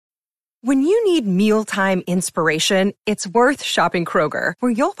When you need mealtime inspiration, it's worth shopping Kroger,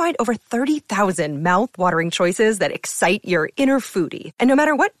 where you'll find over 30,000 mouth-watering choices that excite your inner foodie. And no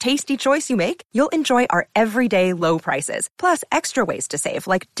matter what tasty choice you make, you'll enjoy our everyday low prices, plus extra ways to save,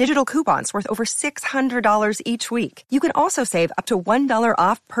 like digital coupons worth over $600 each week. You can also save up to $1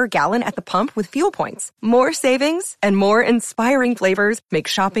 off per gallon at the pump with fuel points. More savings and more inspiring flavors make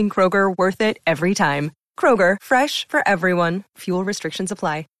shopping Kroger worth it every time. Kroger, fresh for everyone. Fuel restrictions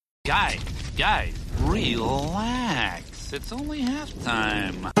apply. Guys, relax. It's only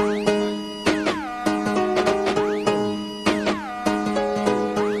halftime.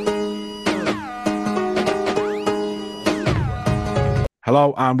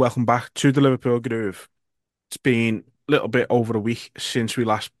 Hello and welcome back to the Liverpool Groove. It's been a little bit over a week since we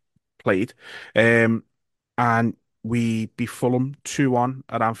last played, and we beat Fulham 2-1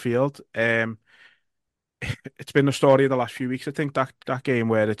 at Anfield. It's been the story of the last few weeks. I think that game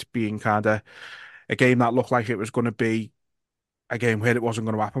where it's been kind of a game that looked like it was going to be a game where it wasn't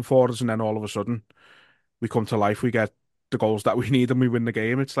going to happen for us, and then all of a sudden we come to life. We get the goals that we need, and we win the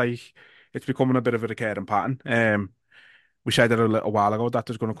game. It's like it's becoming a bit of a recurring pattern. We said it a little while ago that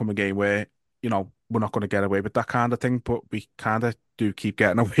there's going to come a game where we're not going to get away with that kind of thing, but we kind of do keep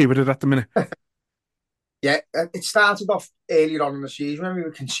getting away with it at the minute. Yeah, it started off earlier on in the season when we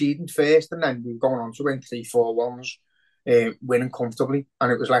were conceding first, and then we were going on to win 3-4-1s, winning comfortably.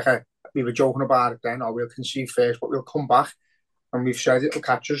 And it was like we were joking about it then, we'll concede first, but we'll come back. And we've said it'll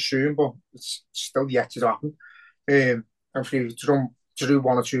catch us soon, but it's still yet to happen. Hopefully to do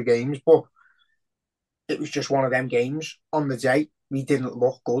one or two games, but it was just one of them games. On the day, we didn't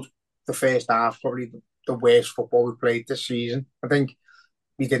look good. The first half, probably the worst football we played this season. I think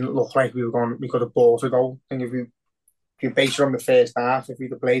we didn't look like we could have bought a goal. I think if you base it on the first half, if we'd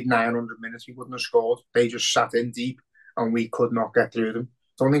have played 900 minutes, we wouldn't have scored. They just sat in deep, and we could not get through them.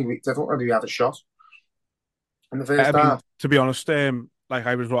 I don't think we had a shot in the first half. To be honest, like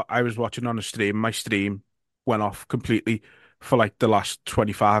I was watching on a stream. My stream went off completely for like the last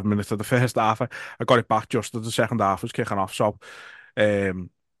 25 minutes of the first half. I got it back just as the second half was kicking off. So,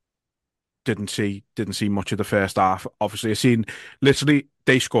 didn't see much of the first half. Obviously, I seen literally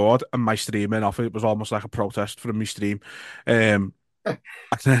they scored and my stream went off. It was almost like a protest from my stream. And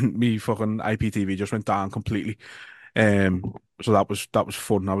then me fucking IPTV just went down completely. So that was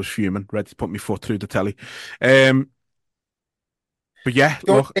fun. I was fuming, ready to put my foot through the telly. But yeah,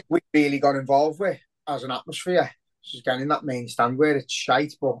 the only thing we really got involved with as an atmosphere, just getting in that main stand where it's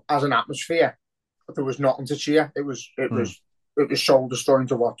shite, but as an atmosphere, there was nothing to cheer. It was soul destroying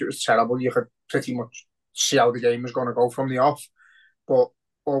to watch. It was terrible. You could pretty much see how the game was going to go from the off. But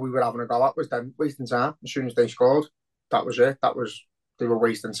all we were having a go at was them wasting time. As soon as they scored, that was it. They were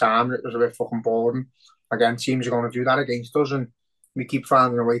wasting time. It was a bit fucking boring. Again, teams are going to do that against us, and we keep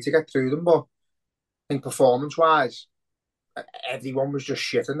finding a way to get through them. But I think performance-wise, everyone was just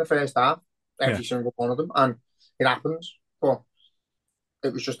shit in the first half. Every single one of them. And it happens. But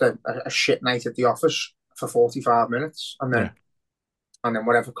it was just a shit night at the office for 45 minutes. And then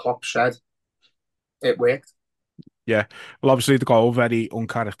whatever Klopp said, it worked. Yeah. Well, obviously the goal, very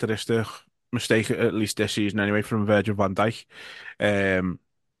uncharacteristic mistake, at least this season anyway, from Virgil van Dijk. Don't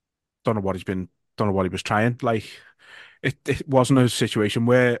know what he was trying. Like, it wasn't a situation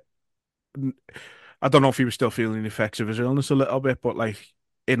where, I don't know if he was still feeling the effects of his illness a little bit, but like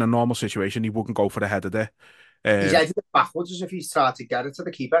in a normal situation, he wouldn't go for the header there. He's headed it backwards as if he's tried to get it to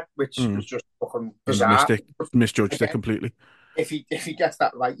the keeper, which was just fucking bizarre. Misjudged it completely. If he gets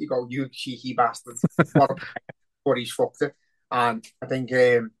that right, you go, you cheeky bastard. But he's fucked it. And I think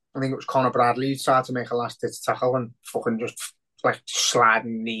it was Conor Bradley who tried to make a last ditch tackle and fucking just like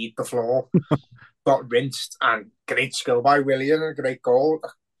sliding knee the floor. Got rinsed, and great skill by Willian and a great goal.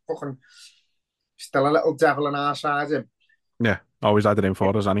 Fucking still a little devil in our side him. Yeah, always had it in for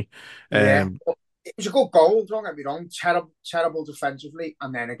us, hasn't he? Yeah. It was a good goal, don't get me wrong. Terrible defensively,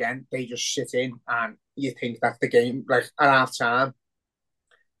 and then again they just sit in, and you think that the game, like at half time,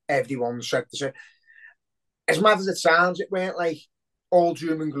 everyone said the same. As mad as it sounds, it weren't like all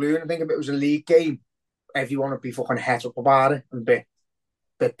doom and gloom. I think if it was a league game, everyone would be fucking het up about it and a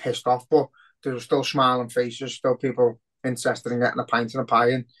bit pissed off. But there were still smiling faces, still people interested in getting a pint and a pie,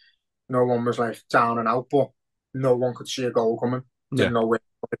 and no one was like down and out. But no one could see a goal coming. Didn't know where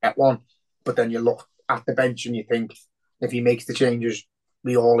to get one. But then you look at the bench and you think, if he makes the changes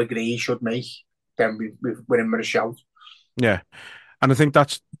we all agree he should make, then we're in with a shout. Yeah. And I think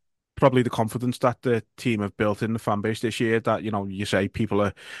that's probably the confidence that the team have built in the fan base this year, that, you say people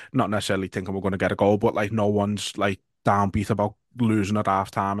are not necessarily thinking we're going to get a goal, but like no one's like downbeat about losing at half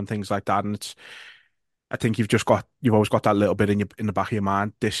time and things like that. And I think you've always got that little bit in the back of your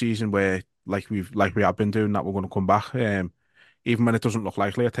mind this season where like we have been doing that we're going to come back. Even when it doesn't look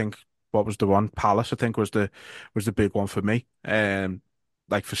likely, I think what was the one? Palace, I think was the big one for me.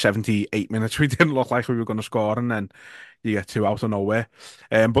 Like for 78 minutes, we didn't look like we were going to score, and then you get two out of nowhere.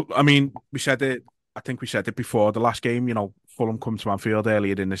 But I mean, we said it. I think we said it before the last game. Fulham come to Anfield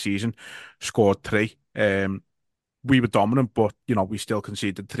earlier in the season, scored three. We were dominant, but we still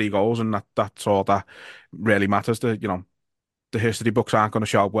conceded three goals, and that's all that really matters. The history books aren't going to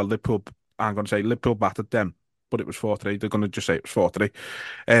show well. Liverpool aren't going to say Liverpool battered them, but it was 4-3. They're going to just say it was 4-3.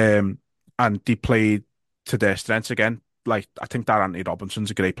 And they played to their strengths again. Like I think that Anthony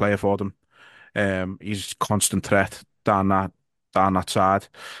Robinson's a great player for them. He's a constant threat down that side.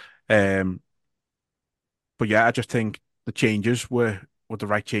 Um, but yeah, I just think the changes were the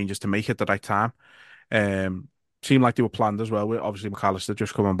right changes to make at the right time. Um, Seemed like they were planned as well. With obviously McAllister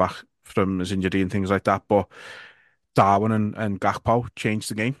just coming back from his injury and things like that. But Darwin and Gakpo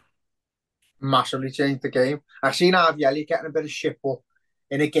changed the game. Massively changed the game. I've seen Arvielli getting a bit of shit, but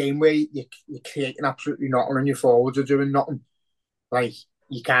in a game where you're creating absolutely nothing and your forwards are doing nothing, like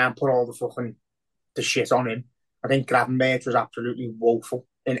you can't put all the shit on him. I think Gravenberch was absolutely woeful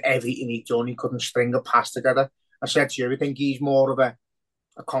in everything he'd done. He couldn't string a pass together. I said to you, I think he's more of a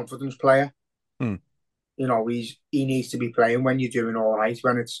confidence player. Hmm. He needs to be playing when you're doing all right.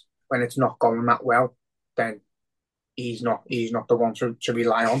 When it's not going that well, then he's not the one to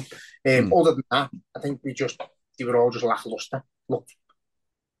rely on. Other than that, I think they were all just lackluster. Look,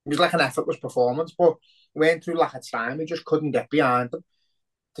 it was like an effortless performance, but we went through lack of time. We just couldn't get behind them.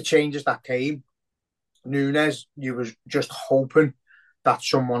 The changes that came, Nunes, you was just hoping that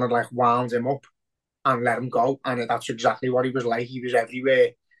someone had like wound him up and let him go, and that's exactly what he was like. He was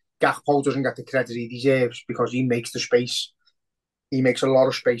everywhere. Gakpo doesn't get the credit he deserves because he makes the space. He makes a lot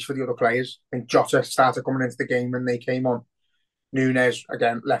of space for the other players. I think Jota started coming into the game when they came on. Nunes,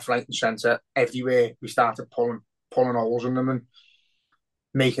 again, left, right and centre. Everywhere we started pulling holes in them and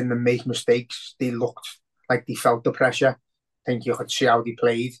making them make mistakes. They looked like they felt the pressure. I think you could see how they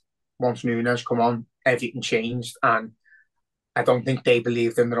played. Once Nunes come on, everything changed. And I don't think they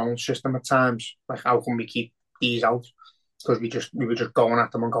believed in their own system at times. Like, how can we keep these out? Because we were just going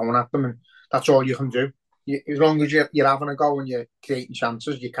at them, and that's all you can do. As long as you're having a go and you're creating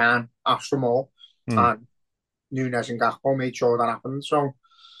chances, you can ask for more. And Nunes and Gakpo made sure that happened. So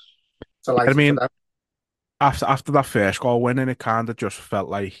it's a I light for mean, them. after that first goal winning, it kind of just felt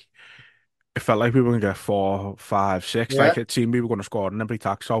like we were going to get 4, 5, 6. Yeah, Like it seemed we were going to score in every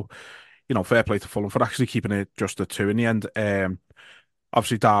tack. So fair play to Fulham for actually keeping it just a two in the end.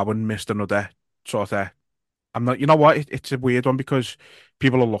 Obviously Darwin missed another sort of. I'm not. You know what? It's a weird one because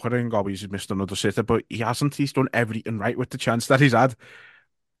people will look at it and go, "He's missed another sitter," but he hasn't. He's done everything right with the chance that he's had.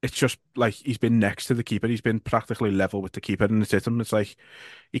 It's just like he's been next to the keeper. He's been practically level with the keeper, and it's hit him. It's like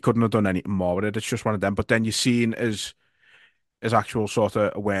he couldn't have done anything more with it. It's just one of them. But then you're seeing his actual sort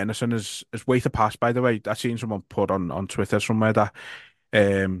of awareness and his way to pass. By the way, I seen someone put on Twitter somewhere that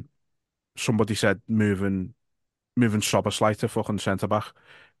um somebody said moving Szoboszlai to fucking centre back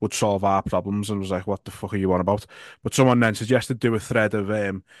would solve our problems, and was like, what the fuck are you on about? But someone then suggested do a thread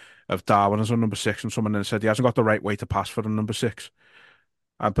of Darwin as a number six, and someone then said he hasn't got the right way to pass for a number six.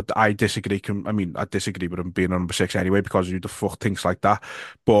 But I disagree. I mean, I disagree with him being a number six anyway because who the fuck thinks like that?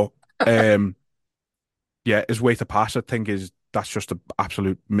 But yeah, his way to pass, I think that's just an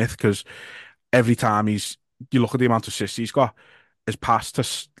absolute myth because every time you look at the amount of assists he's got, his pass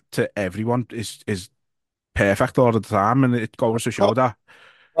to everyone is perfect all the time, and it goes to show that.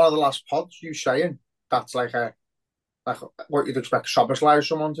 one of the last pods you saying that's like what you'd expect Szoboszlai or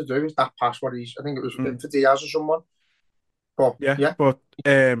someone to do is that pass what I think it was Mm, in for Diaz or someone. But yeah, yeah, but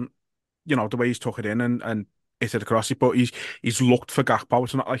the way he's took it in and hit it across it, but he's looked for Gakpo.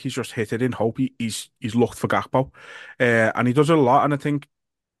 It's not like he's just hit it in hope. He's looked for Gakpo, and he does it a lot. And I think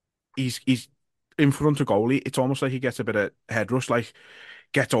he's in front of goalie. It's almost like he gets a bit of head rush, like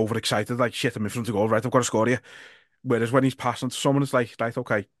gets overexcited, like shit, I'm in front of goal, right? I've got to score here. Whereas when he's passing to someone, it's like, right,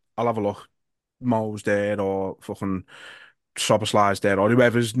 okay, I'll have a look. Mo's there or fucking Szoboszlai's there or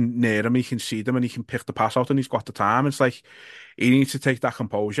whoever's near him, he can see them and he can pick the pass out and he's got the time. It's like he needs to take that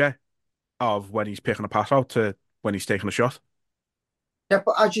composure of when he's picking a pass out to when he's taking a shot. yeah.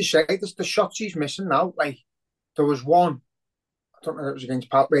 But as you say, there's the shots he's missing now. Like there was one, I don't know if it was against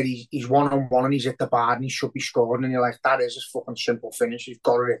Pat, where he's one on one and he's hit the bar and he should be scoring, and you're like, that is a fucking simple finish. He's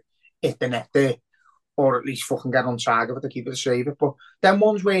got to hit the net there, or at least fucking get on target for the keeper to save it. But then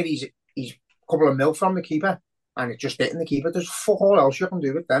ones where he's a couple of mil from the keeper and it's just hitting the keeper. There's fuck all else you can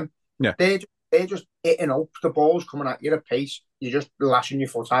do with them. Yeah. They're just hitting up. The ball's coming at you at a pace. You're just lashing your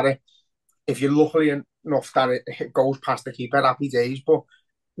foot at it. If you're lucky enough that it goes past the keeper, happy days. But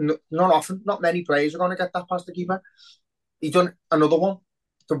not often, not many players are going to get that past the keeper. He done another one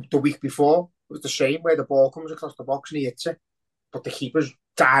the week before. It was the same, where the ball comes across the box and he hits it, but the keeper's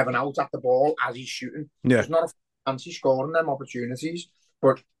diving out at the ball as he's shooting. Yeah. There's not a fancy scoring them opportunities.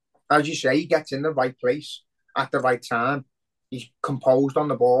 But as you say, he gets in the right place at the right time. He's composed on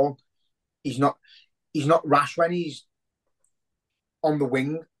the ball. He's not rash when he's on the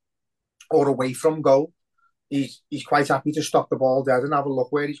wing or away from goal. He's quite happy to stop the ball dead and have a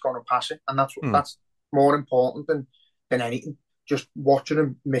look where he's going to pass it, and that's more important than anything. Just watching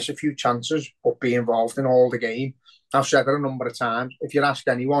him miss a few chances, but be involved in all the game. I've said it a number of times. If you ask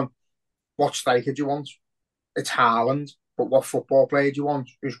anyone, what striker do you want? It's Haaland. But what football player do you want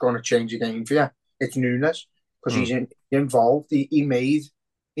who's going to change the game for you? It's Nunes, because he's involved. He made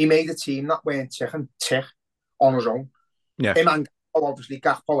a team that weren't ticking tick on his own. Yeah. Him and Gakpo, obviously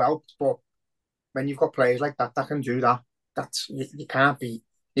Gakpo helped, but when you've got players like that can do that, that's you can't be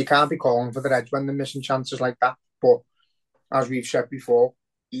calling for the Reds when they're missing chances like that. But as we've said before,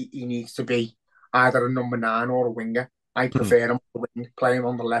 he needs to be either a number 9 or a winger. I prefer him on the wing, play him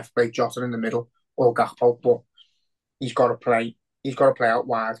on the left, play Jota in the middle, or Gakpo. But he's got to play out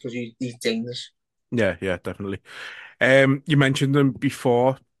wide because he's dangerous. Yeah, definitely. You mentioned them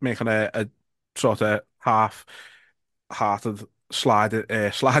before, making a sort of half-hearted slide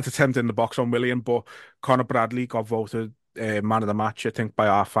attempt in the box on Willian, but Conor Bradley got voted man of the match, I think, by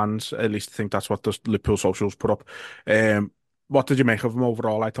our fans. At least I think that's what the Liverpool socials put up. What did you make of him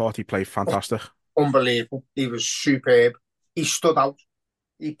overall? I thought he played fantastic. Unbelievable. He was superb. He stood out.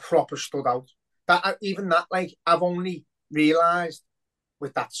 He proper stood out. Like, I've only realised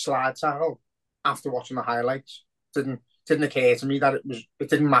with that slide tackle after watching the highlights. Didn't occur to me that it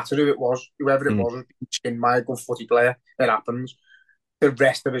didn't matter who it was, whoever it was being skinned by a good footy player. It happens. The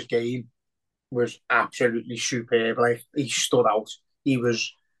rest of his game was absolutely superb. Like, he stood out. It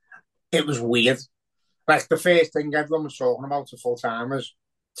was weird. Like, the first thing everyone was talking about at full time was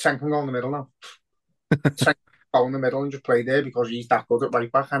Sen can go in the middle now. Sen can go in the middle and just play there because he's that good at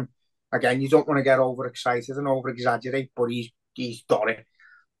right back. And again, you don't want to get overexcited and over exaggerate, but he's got it.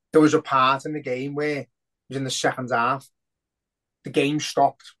 There was a part in the game where it was in the second half. The game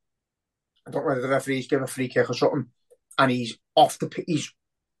stopped. I don't know whether the referees gave a free kick or something, and he's off the pitch.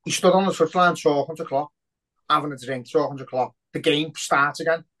 He stood on the touchline talking to Klopp, having a drink, talking to Klopp. The game starts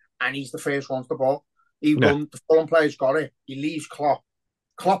again, and he's the first one to the ball. He run. The Fulham player's got it. He leaves Klopp.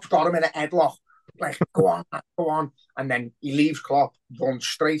 Klopp's got him in a headlock. Like, go on. And then he leaves Klopp, runs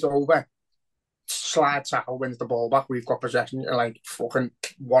straight over, slide tackle, wins the ball back. We've got possession. Like, fucking,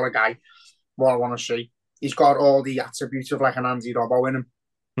 what a guy. What I want to see. He's got all the attributes of like an Andy Robbo in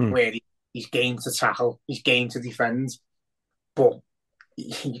him, where he's game to tackle, he's game to defend, but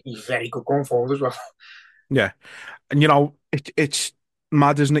he's very good going forward as well. Yeah. And, you know, it's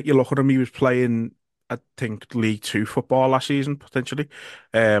mad, isn't it? You look at him, he was playing, I think, League Two football last season, potentially.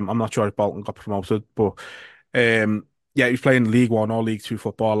 I'm not sure if Bolton got promoted, but yeah, he was playing League One or League Two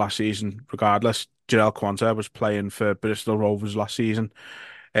football last season, regardless. Jarell Quanta was playing for Bristol Rovers last season.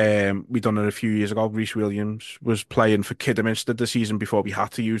 We done it a few years ago. Reece Williams was playing for Kidderminster the season before we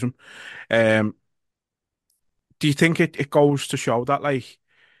had to use him. Do you think it goes to show that, like,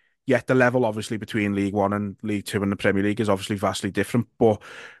 yeah, the level obviously between League One and League Two and the Premier League is obviously vastly different, but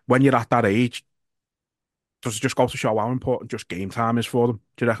when you're at that age, does it just go to show how important just game time is for them,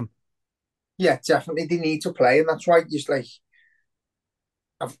 do you reckon? Yeah, definitely. They need to play, and that's why just like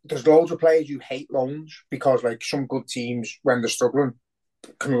there's loads of players who hate loans because like some good teams, when they're struggling,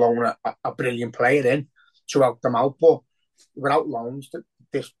 can loan a brilliant player in to help them out. But without loans,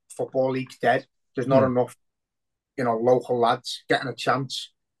 this football league's dead. There's not enough, local lads getting a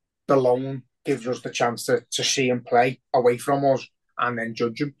chance. The loan gives us the chance to see him play away from us and then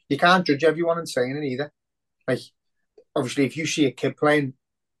judge him. You can't judge everyone and saying it either. Like, obviously, if you see a kid playing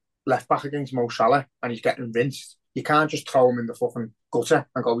left back against Mo Salah and he's getting rinsed, you can't just throw him in the fucking gutter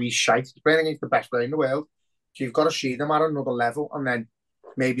and go, he's shite. He's playing against the best player in the world. So you've got to see them at another level and then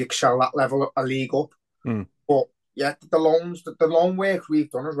maybe excel that level a league up. But yeah, the loan work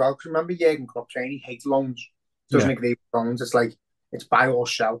we've done as well. Because remember Jurgen Klopp saying he hates loans, doesn't agree with loans. It's like it's buy or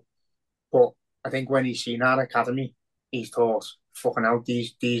sell. But I think when he's seen our academy, he's thought, fucking hell,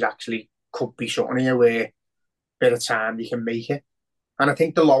 these actually could be something here where a bit of time they can make it. And I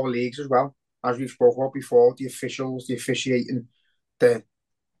think the lower leagues as well, as we've spoken about before, the officials, the officiating, the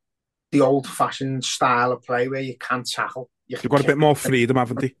old-fashioned style of play where you can't tackle. You've got a bit more freedom,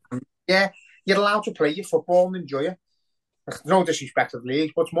 haven't they? Yeah, you're allowed to play your football and enjoy it. No disrespect of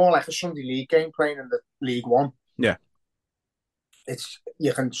leagues, but it's more like a Sunday league game playing in the League One. Yeah.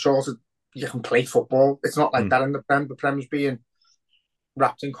 You can sort of you can play football. It's not like Mm. that in the Prem. The Prem's being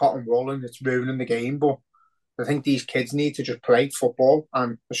wrapped in cotton wool and it's ruining the game. But I think these kids need to just play football,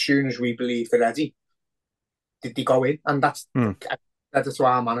 and as soon as we believe they're ready, they go in, and that's Mm. credit to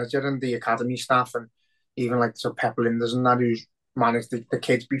our manager and the academy staff, and even like so Pep Linders and that who's managed the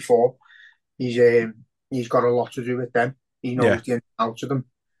kids before. He's got a lot to do with them. He Yeah. knows the ins and outs of them,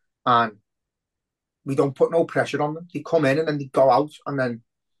 and we don't put no pressure on them. They come in and then they go out, and then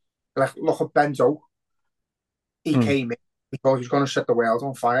like look at Benzo. He Mm. came in because he's going to set the world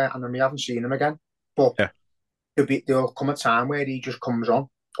on fire, and then we haven't seen him again. But Yeah. there'll come a time where he just comes on,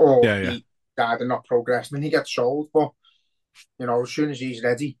 or Yeah. Yeah. he either not progressing and he gets sold. But as soon as he's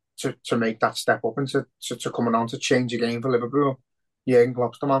ready to make that step up and to coming on to change the game for Liverpool, Jurgen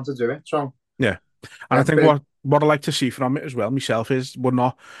Klopp's the man to do it. So Yeah. And I yeah, think but what I like to see from it as well myself is we're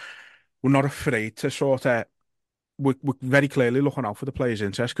not afraid to sort of we're very clearly looking out for the players'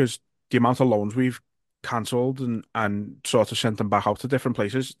 interest because the amount of loans we've cancelled and sort of sent them back out to different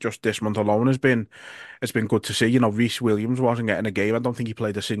places just this month alone has been good to see. Reece Williams wasn't getting a game. I don't think he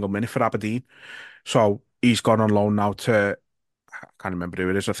played a single minute for Aberdeen. So he's gone on loan now to I can't remember who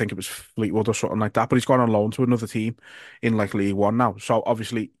it is. I think it was Fleetwood or something like that. But he's gone on loan to another team in like League One now. So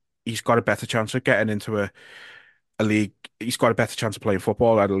obviously he's got a better chance of getting into a league. He's got a better chance of playing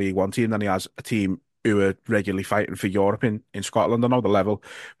football at a League One team than he has a team who are regularly fighting for Europe in Scotland. I know the level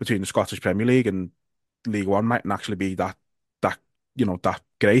between the Scottish Premier League and League One mightn't actually be that that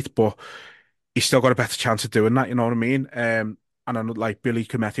great, but he's still got a better chance of doing that. You know what I mean? And I know, like Billy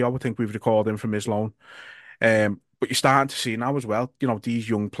Cometti, I would think we've recalled him from his loan. But you're starting to see now as well. These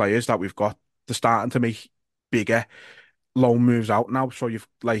young players that we've got, they're starting to make bigger loan moves out now. So you've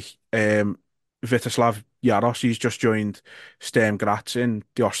like Vitislav Jaros, he's just joined Sturm Graz in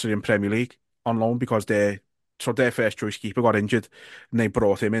the Austrian Premier League on loan because their first choice keeper got injured and they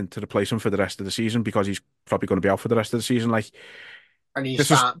brought him in to replace him for the rest of the season because he's probably going to be out for the rest of the season. Like and he's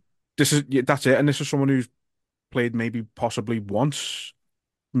this is starting. yeah, that's it. And this is someone who's played maybe possibly once,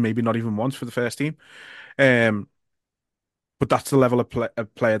 maybe not even once for the first team. Um, but that's the level of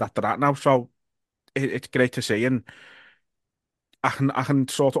player that they're at now. So it's great to see, and I can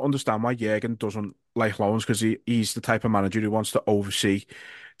sort of understand why Jurgen doesn't like loans because he's the type of manager who wants to oversee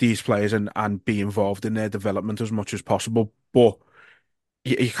these players and be involved in their development as much as possible. But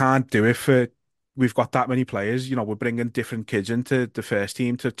you can't do it for. We've got that many players. We're bringing different kids into the first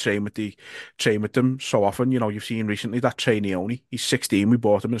team to train with them so often. You've seen recently that trainee only. He's 16. We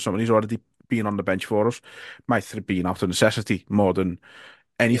bought him, and someone he's already been on the bench for us. Might have been out of necessity more than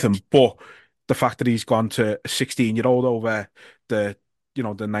Yeah, anything. But the fact that he's gone to a 16-year-old over the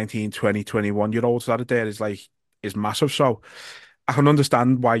 19, 20, 21-year-olds that are there is massive. So I can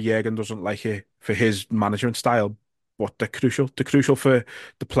understand why Jurgen doesn't like it for his management style, but they're crucial. They're crucial for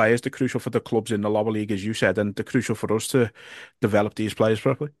the players, they're crucial for the clubs in the lower league, as you said, and they're crucial for us to develop these players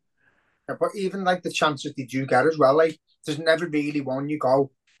properly. but even like the chances they do get as well, like there's never really one you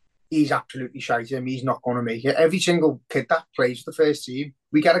go, he's absolutely shite him, he's not going to make it. Every single kid that plays the first team,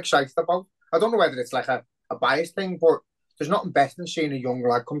 we get excited about. I don't know whether it's like a biased thing, but there's nothing better than seeing a young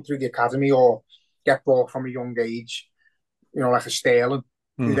lad come through the academy or get brought from a young age, like a Sterling,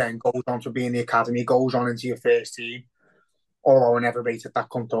 who Mm. then goes on to be in the academy, goes on into your first team. Although I never rated that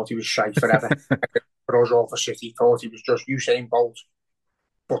cunt, thought he was shite forever. For us all for City, thought he was just Usain Bolt,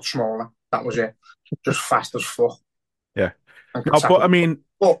 but smaller. That was it. Just fast as fuck Yeah. and could No, but tackle. I mean,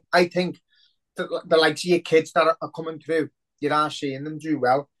 But I think the likes of your kids that are coming through, you are seeing them do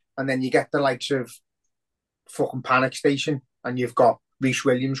well. And then you get the likes of fucking Panic Station, and you've got Reece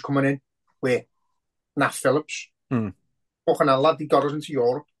Williams coming in with Nat Phillips. mm, Fucking hell, lad, they got us into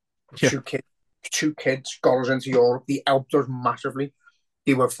Europe. yeah, Two kids got us into Europe. They helped us massively.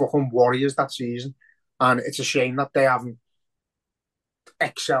 They were fucking warriors that season. And it's a shame that they haven't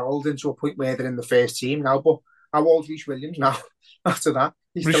excelled into a point where they're in the first team now. But how old's Reece Williams now? After that,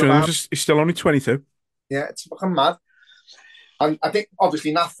 he's Reece still Williams about. is still only 22. Yeah, it's fucking mad. And I think,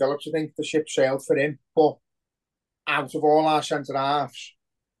 obviously, Nat Phillips, I think the ship sailed for him. But out of all our centre halves,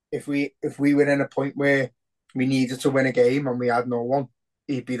 if we were in a point where we needed to win a game and we had no one,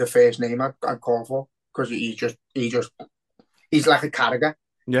 he'd be the first name I'd call for because he's like a Carragher.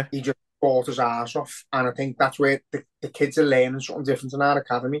 Yeah, He just bought his ass off, and I think that's where the kids are learning something different in our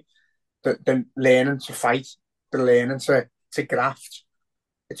academy. They're learning to fight. They're learning to graft.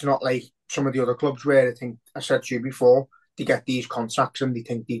 It's not like some of the other clubs where I think I said to you before, they get these contracts and they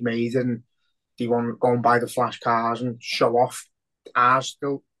think they've made it and they want to go and buy the flash cars and show off. Ours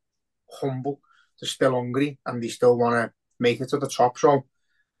still humble, they're still hungry, and they still want to make it to the top. So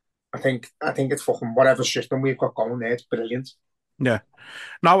I think it's fucking whatever system we've got going there. It's brilliant. yeah.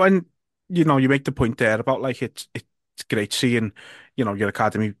 Now, and you make the point there about like it's great seeing, your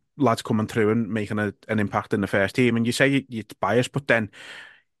academy lads coming through and making an impact in the first team, and you say it's biased, but then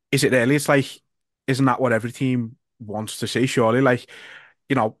is it really? It's like, isn't that what every team wants to see? Surely, like,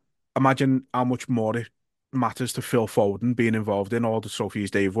 you know, imagine how much more it matters to Phil Foden being involved in all the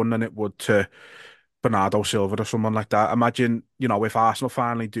trophies they've won than it would to Bernardo Silva or someone like that. Imagine, if Arsenal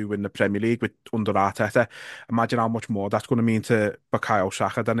finally do win the Premier League with under Arteta, imagine how much more that's going to mean to Bukayo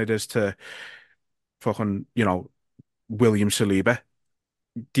Saka than it is to fucking, William Saliba.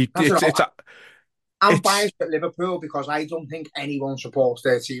 That's it. I'm It's biased at Liverpool because I don't think anyone supports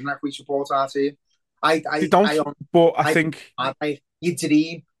their team like we support our team. I, they I, don't, I, but I I, think you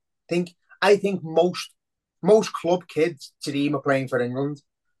dream. I think most club kids dream of playing for England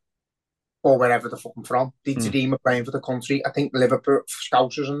or wherever they're fucking from. They mm, dream of playing for the country. I think Liverpool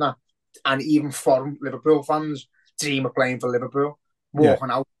Scousers and that, and even foreign Liverpool fans dream of playing for Liverpool. yeah.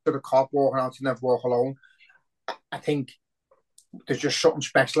 Walking out to the cop, walking out to never walk alone. I think there's just something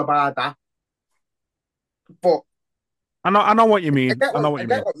special about that. But I know what you I mean. get I know what what I you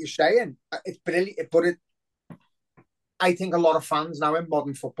get mean. what you're saying. It's brilliant, but I think a lot of fans now in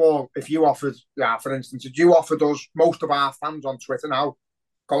modern football, if you offered, for instance, if you offered us, most of our fans on Twitter now,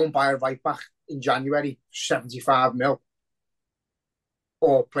 go and buy a right back in January, 75 mil,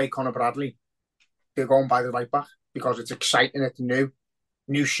 or play Conor Bradley, they'll go and buy the right back because it's exciting, it's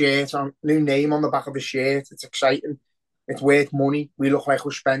new shirt on, new name on the back of his shirt, it's exciting, it's worth money, we look like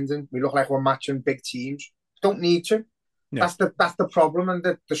we're spending, we look like we're matching big teams. Don't need to. Yeah. That's the problem, and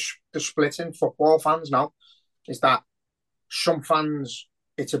the split in football fans now is that some fans,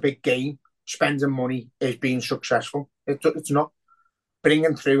 it's a big game. Spending money is being successful. It's not.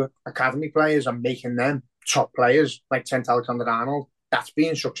 Bringing through academy players and making them top players like Trent Alexander-Arnold, that's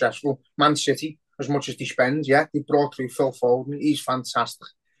being successful. Man City, as much as they spend, yeah, they brought through Phil Foden. He's fantastic.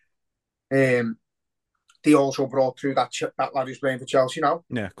 They also brought through that lad who's playing for Chelsea now.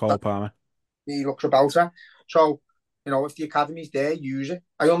 Yeah, Cole That, Palmer. he looks about it. So, if the academy's there, use it.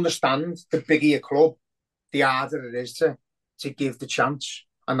 I understand the bigger your club, the harder it is to give the chance.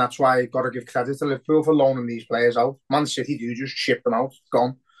 And that's why I've got to give credit to Liverpool for loaning these players out. Man City do just ship them out,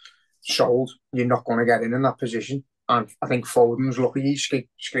 gone, sold. You're not going to get in that position. And I think Foden's lucky he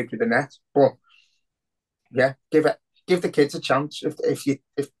scraped with the net. But yeah, give the kids a chance.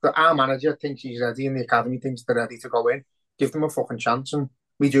 If our manager thinks he's ready and the academy thinks they're ready to go in, give them a fucking chance. And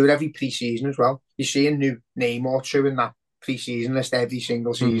we do it every pre-season as well. You see a new name or two in that pre-season list every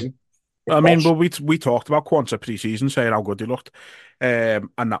single Mm. season. I mean, well, we talked about Quanta pre-season, saying how good he looked, and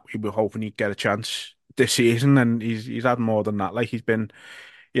that we were hoping he'd get a chance this season, and he's had more than that. Like he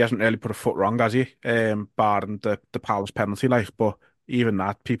hasn't really put a foot wrong, has he? Barring the Palace penalty, like, but even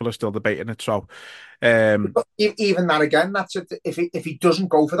that, people are still debating it. So, But even that again, that's it. If he doesn't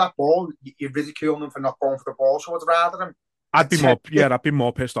go for that ball, you ridicule him for not going for the ball. So I'd rather him attempt it. I'd be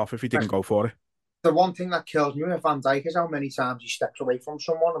more pissed off if he didn't go for it. The one thing that kills me with Van Dijk is how many times he steps away from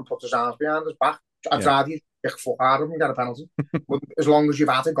someone and puts his arms behind his back. I'd Yeah, rather you get fuck out of him and get a penalty, but as long as you've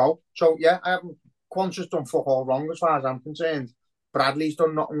had a go. So yeah, I haven't. Quan's done fuck all wrong as far as I'm concerned. Bradley's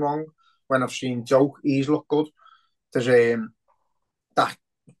done nothing wrong. When I've seen Joe, he's looked good. There's that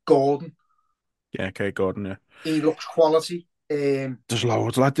Gordon, yeah, okay, Gordon. Yeah, he looks quality. there's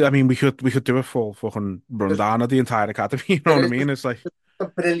loads. Like, I mean, we could do a full fucking There's, rundown of the entire academy. You know there what I is mean? It's like, a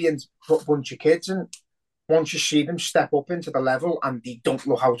brilliant bunch of kids, and once you see them step up into the level and they don't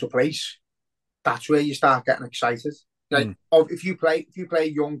look out of place, that's where you start getting excited. Like, mm, if you play a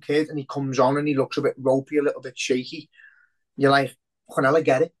young kid and he comes on and he looks a bit ropey, a little bit shaky, you're like, fucking hell, I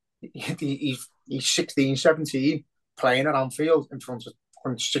get it. He's 16, 17, playing at Anfield in front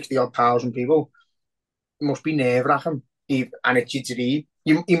of 60 odd thousand people. It must be nerve wracking. And it's your dream.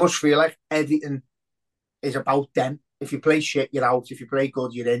 You must feel like everything is about them. If you play shit, you're out. If you play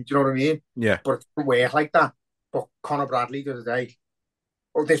good, you're in. Do you know what I mean? yeah, But it doesn't work like that. But Conor Bradley the other day,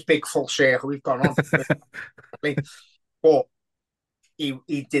 this big full circle we've gone on, but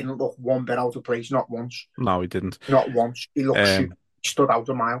he didn't look one bit out of place, not once. no, he didn't. Not once. He looked super. Um, He stood out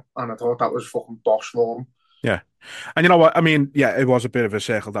a mile, and I thought that was fucking boss for him. yeah, and you know what? I mean, yeah, it was a bit of a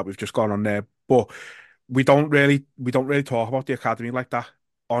circle that we've just gone on there, but we don't really talk about the academy like that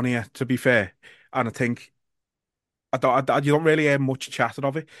on here, to be fair. And I think you don't really hear much chatter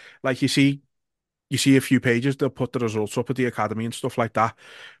of it. Like you see a few pages, they'll put the results up at the academy and stuff like that.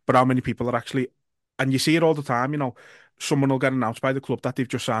 But how many people are actually, and you see it all the time, someone will get announced by the club that they've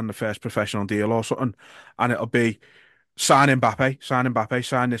just signed the first professional deal or something, and it'll be sign Mbappe,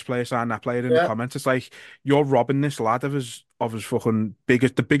 sign this player, sign that player in the Yeah, comments. It's like you're robbing this lad of his fucking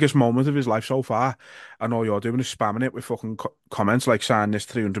the biggest moment of his life so far, and all you're doing is spamming it with fucking comments like sign this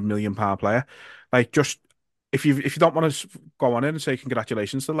 £300 million player. Like just if you don't want to go on in and say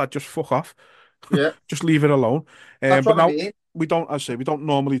congratulations to the lad, just fuck off. yeah. Just leave it alone. That's But what I now mean. we don't, as I say, we don't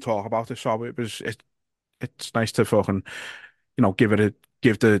normally talk about it, so it's nice to fucking give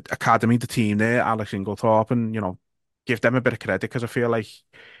the academy, the team there, Alex Inglethorpe, and give them a bit of credit because I feel like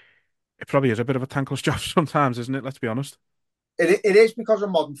it probably is a bit of a thankless job sometimes, isn't it? Let's be honest. It is because of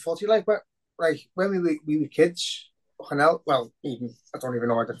modern footy. Like when we were kids, fucking hell, well, even I don't even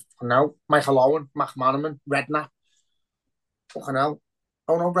know what fucking now. Michael Owen, Mac Manaman, Redknapp, fucking hell.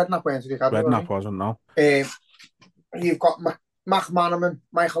 Oh no, Redknapp went to the academy, Redknapp wasn't wasn't, no. he? You've got Mac Manaman,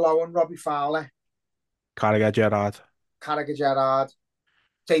 Michael Owen, Robbie Fowler, Carragher, Gerrard, Carragher Gerrard,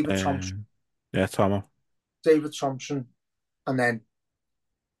 David Thompson, um, yeah, Tomo. David Thompson, and then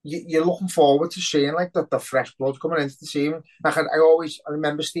you're looking forward to seeing like the fresh blood coming into the team. Like I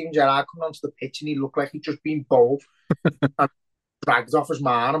remember Steven Gerrard coming onto the pitch and he looked like he'd just been bowled and dragged off his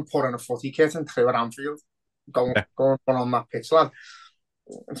man and put in a footy kit and threw at Anfield. Yeah, Going on that pitch, lad.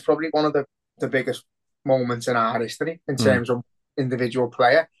 It's probably one of the biggest moments in our history in mm, terms of individual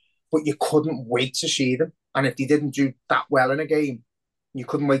player. But you couldn't wait to see them. And if they didn't do that well in a game, you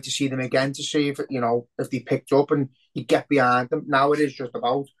couldn't wait to see them again to see if they picked up and you get behind them. Now it is just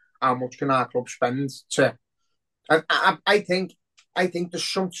about how much can our club spend to. And I think there's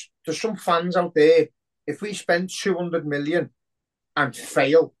some fans out there. If we spend 200 million and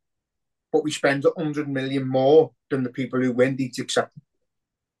fail, but we spend 100 million more than the people who win, they'd accept it.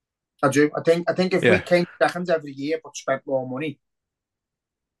 I do. I think if we yeah. came second every year but spent more money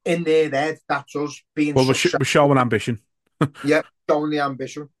in their head, that's us being Well, we're successful. showing ambition. Yeah, showing the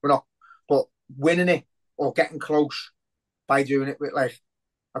ambition. We're not, but winning it or getting close by doing it with like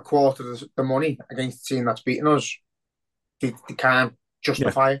a quarter of the money against the team that's beating us, they can't Yeah.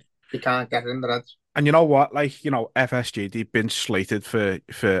 justify it. They can't get it in their heads. And you know what? Like, FSG, they've been slated for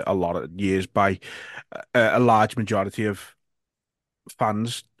a lot of years by a large majority of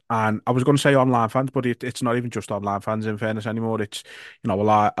fans, and I was going to say online fans, but it's not even just online fans. In fairness, anymore, it's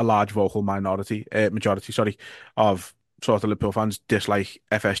a large vocal majority, sorry, of sort of Liverpool fans dislike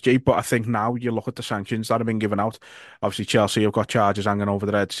FSG. But I think now you look at the sanctions that have been given out. Obviously, Chelsea have got charges hanging over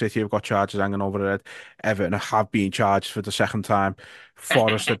their head. City have got charges hanging over their head. Everton have been charged for the second time.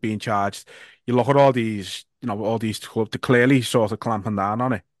 Forest have been charged. You look at all these clubs, they're clearly sort of clamping down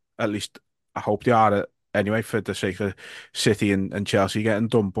on it. At least I hope they are. Anyway, for the sake of City and Chelsea getting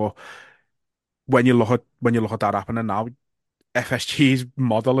done. But when you look at that happening now, FSG's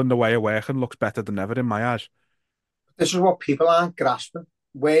model and the way of working looks better than ever in my eyes. This is what people aren't grasping.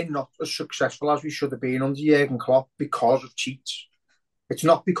 We're not as successful as we should have been under Jurgen Klopp because of cheats. It's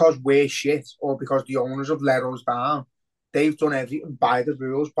not because we're shit or because the owners have let us down. They've done everything by the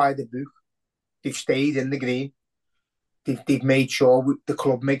rules, by the book. They've stayed in the green. They've made sure the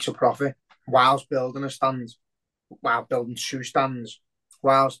club makes a profit whilst building a stand, while building two stands,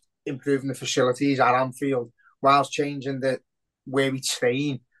 whilst improving the facilities at Anfield, whilst changing the where we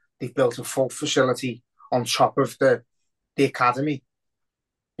train. They've built a full facility on top of the academy.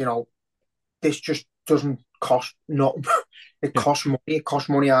 You know, this just doesn't cost nothing. It Yeah. costs money. It costs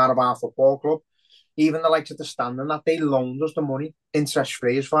money out of our football club. Even the likes of the standing that they loaned us the money interest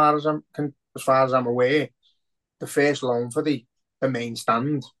free as far as I'm aware. The first loan for the main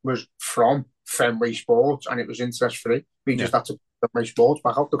stand was from Fenway Sports and it was interest free. We Yeah. just had to put Fenway Sports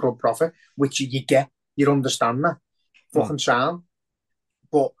back out the club profit, which you get. You understand that. Mm. Fucking sound.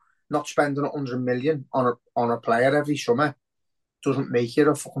 But not spending 100 million on a player every summer doesn't make it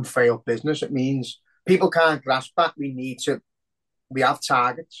a fucking failed business. It means people can't grasp that. We have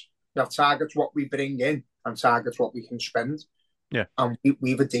targets. We have targets what we bring in and targets what we can spend. Yeah. And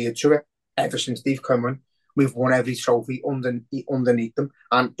we've adhered to it ever since they've come in. We've won every trophy underneath them.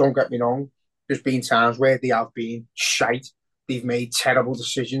 And don't get me wrong, there's been times where they have been shite. They've made terrible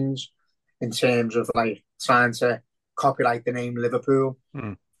decisions in terms of like trying to copyright the name Liverpool.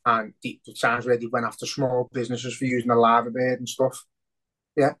 Mm. And the times where they went after small businesses for using the lava bird and stuff.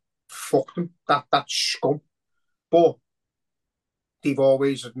 Yeah, fuck them. That's scum. But they've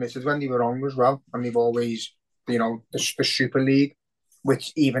always admitted when they were wrong as well. And they've always, the Super League,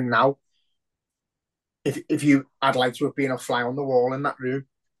 which even now, I'd like to have been a fly on the wall in that room.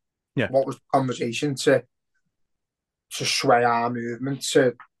 Yeah. What was the conversation to sway our movement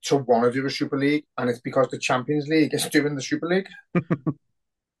to want to do a Super League? And it's because the Champions League is doing the Super League.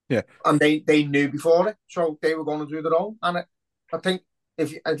 Yeah. And they knew before it, so they were going to do their own. And I think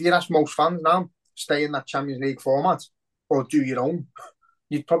if you ask most fans now, stay in that Champions League format, or do your own,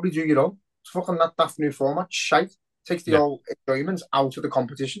 you'd probably do your own. It's fucking that new format, shite. Takes the Yeah. whole enjoyment out of the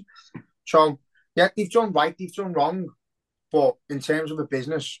competition. So, yeah, they've done right, they've done wrong. But in terms of a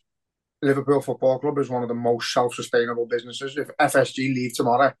business, Liverpool Football Club is one of the most self-sustainable businesses. If FSG leave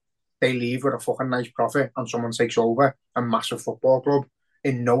tomorrow, they leave with a fucking nice profit and someone takes over a massive football club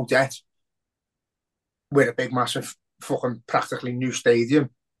in no debt with a big, massive, fucking practically new stadium,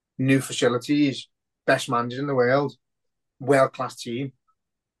 new facilities, best manager in the world, world-class team,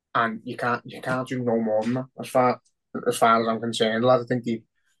 and you can't do no more than that. As far as I'm concerned, lad, I think they've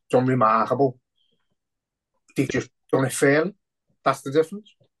done remarkable. They've just done it fairly. That's the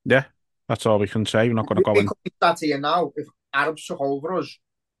difference. Yeah, that's all we can say. We're not going to go We in. could be sat here now if Arabs took over us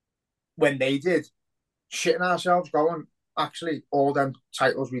when they did, shitting ourselves going, actually, all them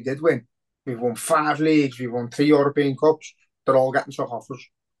titles we did win, we've won 5 leagues, we've won 3 European Cups, they're all getting took off us.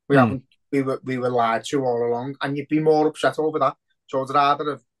 We haven't, we were lied to all along, and you'd be more upset over that. So I'd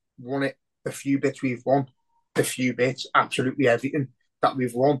rather have won it, the few bits we've won, the few bits, absolutely everything that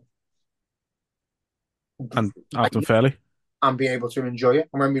we've won. And have them fairly. And be able to enjoy it.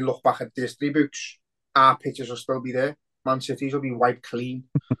 And when we look back at the history books, our pictures will still be there. Man City's will be wiped clean.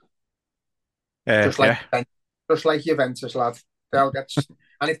 Just like Juventus, lad. They'll get,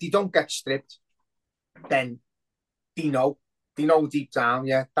 and if they don't get stripped, then they know deep down,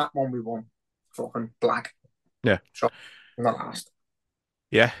 yeah, that one we won, fucking black. Yeah. So, not last.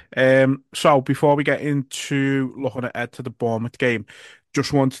 Yeah. So before we get into looking ahead to the Bournemouth game,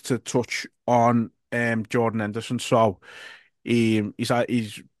 just wanted to touch on Jordan Henderson. So he's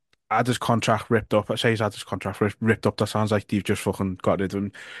had his contract ripped up. I say he's had his contract ripped up. That sounds like they've just fucking got rid of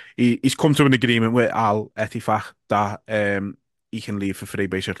him. He's come to an agreement with Al Ettifaq that he can leave for free.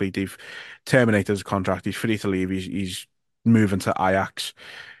 Basically, they've terminated his contract. He's free to leave. He's moving to Ajax.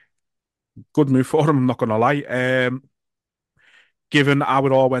 Good move for him. I'm not gonna lie. Given how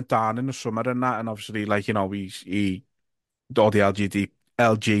it all went down in the summer and that, and obviously, like, you know, he all the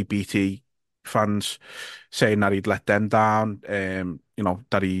LGBT fans saying that he'd let them down, you know,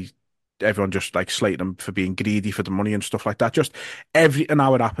 that everyone just like slated him for being greedy for the money and stuff like that. Just everything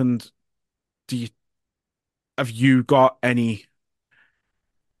how it happened. Have you got any?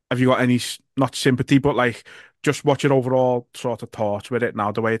 Have you got any not sympathy, but like just watch your overall sort of thoughts with it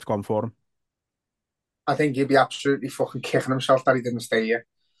now, the way it's gone for him? I think he'd be absolutely fucking kicking himself that he didn't stay here.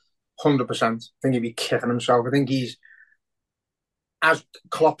 100%. I think he'd be kicking himself. I think he's, as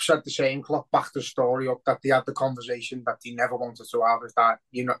Klopp said the same, Klopp backed the story up that they had the conversation that he never wanted to have, is that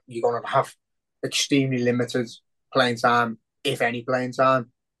you're going to have extremely limited playing time, if any playing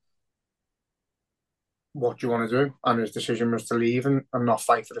time. What do you want to do? And his decision was to leave and not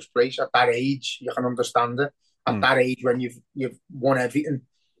fight for his place. At that age, you can understand it. At that age, when you've won everything,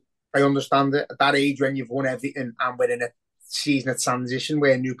 I understand it. At that age, when you've won everything and we're in a season of transition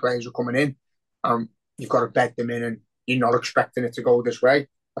where new players are coming in, you've got to bed them in and you're not expecting it to go this way.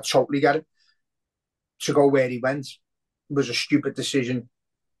 I totally get it. To go where he went was a stupid decision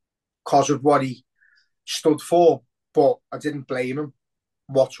because of what he stood for, but I didn't blame him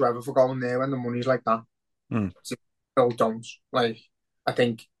whatsoever for going there when the money's like that. Still don't. Like, I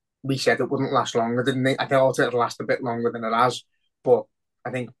think we said it wouldn't last longer, didn't they? I thought it'd last a bit longer than it has, but I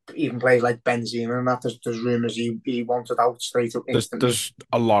think even players like Benzema and that, there's rumours he wanted out straight up instantly. There's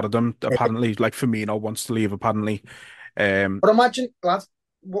a lot of them, apparently. Like Firmino wants to leave, apparently. But imagine, lads,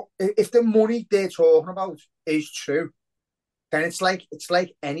 if the money they're talking about is true, then it's like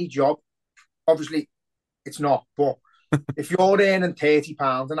any job. Obviously, it's not, but if you're earning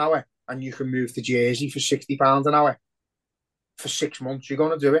 £30 an hour and you can move to Jersey for £60 an hour for 6 months, you're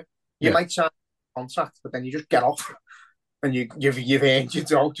going to do it. You might sign a contract, but then you just get off. And you've earned your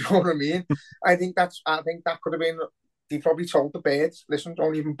dog. Do you know what I mean? I think that could have been. They probably told the birds, "Listen,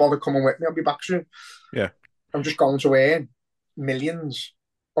 don't even bother coming with me. I'll be back soon." Yeah, I'm just going to earn millions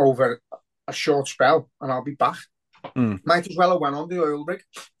over a short spell, and I'll be back. Might as well have went on the oil rig,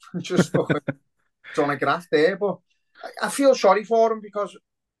 just done a graft there. But I feel sorry for him because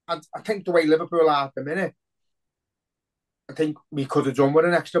I think the way Liverpool are at the minute, I think we could have done with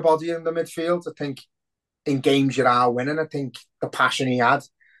an extra body in the midfield. I think. In games you are winning, I think the passion he had,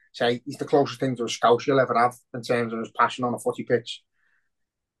 say he's the closest thing to a scout you'll ever have in terms of his passion on a footy pitch.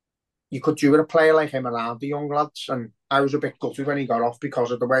 You could do with a player like him around the young lads, and I was a bit gutted when he got off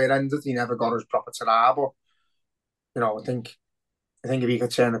because of the way it ended. He never got his proper ta-ra, but you know, I think if he could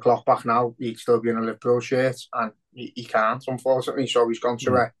turn the clock back now, he'd still be in a Liverpool shirt, and he can't, unfortunately. So he's gone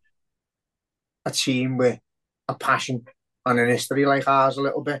to a team with a passion and an history like ours a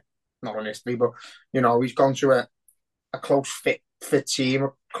little bit. Not an history, but you know, he's gone to a close fit team,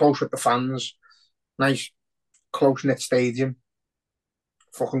 close with the fans, nice close-knit stadium,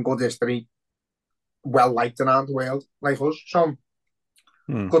 fucking good history, well liked around the world, like us. So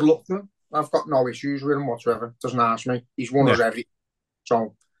Hmm. good luck to him. I've got no issues with him whatsoever. Doesn't ask me. He's won us Yeah, everything.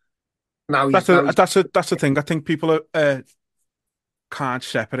 So now that's he's a now he's that's a that's the thing. I think people can't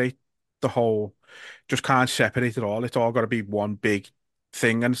separate the whole, just can't separate it all. It's all got to be one big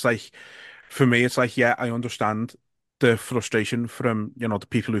thing, and it's like for me, it's like yeah, I understand the frustration from the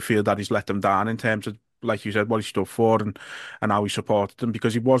people who feel that he's let them down in terms of like you said what he stood for and how he supported them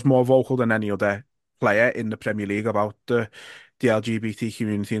because he was more vocal than any other player in the Premier League about the LGBT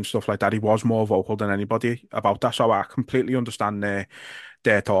community and stuff like that. He was more vocal than anybody about that, so I completely understand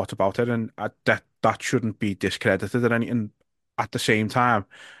their thoughts about it, and that shouldn't be discredited or anything. At the same time,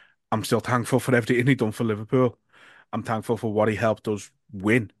 I'm still thankful for everything he done for Liverpool. I'm thankful for what he helped us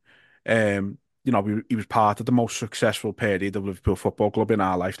win. He was part of the most successful period of Liverpool Football Club in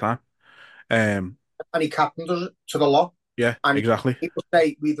our lifetime. Um, and he captained us to the lot. yeah, And exactly. people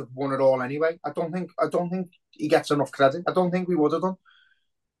say we'd have won it all anyway. I don't think he gets enough credit. I don't think we would have done.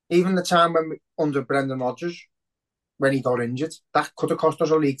 Even the time under Brendan Rodgers, when he got injured, that could have cost us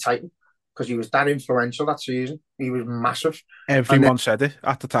a league title because he was that influential that season. He was massive, and then Everyone said it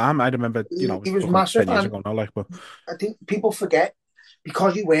at the time. I remember, it he was was fucking massive. 10 years And ago now, like, but I think people forget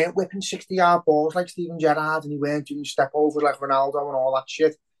because he weren't whipping 60-yard balls like Steven Gerrard, and he weren't doing step overs like Ronaldo and all that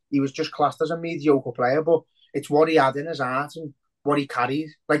shit. He was just classed as a mediocre player, but it's what he had in his heart and what he carried.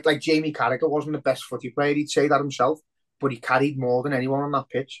 Like Jamie Carragher wasn't the best footy player, he'd say that himself, but he carried more than anyone on that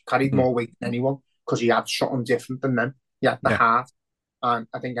pitch, carried mm, more weight than anyone because he had something different than them. He had the yeah, heart, and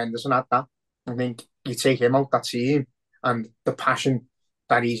I think Henderson had that. I think you take him out that team and the passion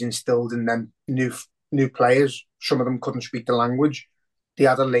that he's instilled in them new players. Some of them couldn't speak the language. They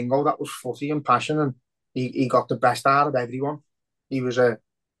had a lingo that was footy and passion, and he got the best out of everyone. He was an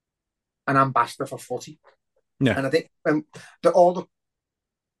ambassador for footy, yeah, and I think all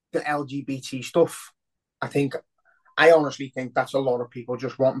the LGBT stuff. I think I honestly think that's a lot of people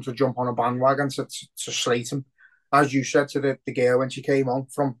just wanting to jump on a bandwagon to slate him, as you said to the girl when she came on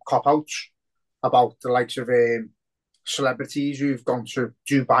from cop outs about the likes of celebrities who've gone to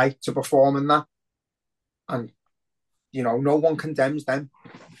Dubai to perform in that, and no one condemns them.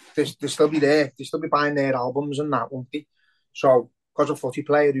 They still be there. They still be buying their albums and that, won't they? So, because a footy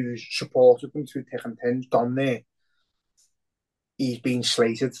player who's supported them through thick and thin, gone there, he's been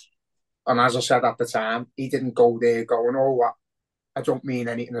slated. And as I said at the time, he didn't go there going, oh, what? I don't mean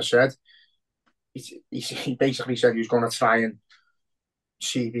anything I said. He basically said he was going to try and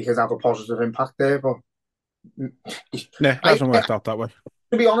see if he could have a positive impact there. But yeah. It I, hasn't worked out that way.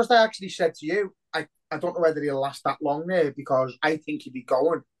 to be honest, I actually said to you, I don't know whether he'll last that long there because I think he'd be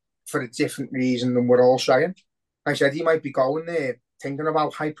going for a different reason than we're all saying. I said he might be going there thinking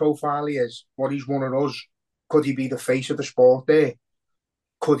about how high profile he is, what he's won at us. Could he be the face of the sport there?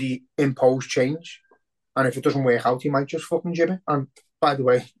 Could he impose change? And if it doesn't work out, he might just fucking jib it. And by the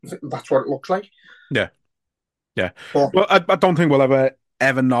way, that's what it looks like. Yeah, yeah. But Well, I don't think we'll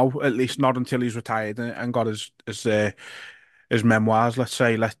ever know. At least not until he's retired and got his memoirs. Let's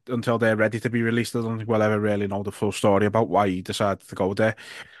say until they're ready to be released. I don't think we'll ever really know the full story about why he decided to go there.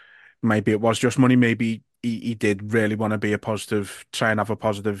 Maybe it was just money. Maybe he did really want to be try and have a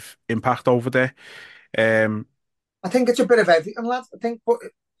positive impact over there. Um, I think it's a bit of everything, lad. I think, but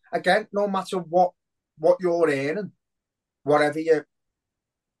again, no matter what you're earning, whatever you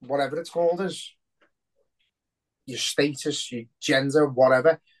whatever it's called is your status, your gender,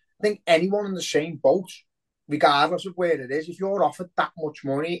 whatever. I think anyone in the same boat, regardless of where it is, if you're offered that much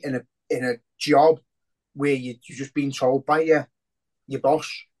money in a job where you're just being told by your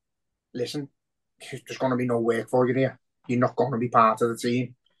boss, listen, there's going to be no work for you here. You're not going to be part of the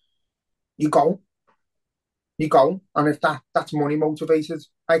team. You go, you go, and if that's money motivated,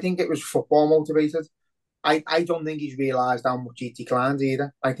 I think it was football motivated. I don't think he's realised how much he declined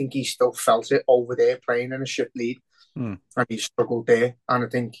either. I think he still felt it over there playing in a shit league, hmm. and he struggled there. And I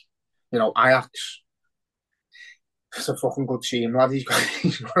think, Ajax, it's a fucking good team, lad. He's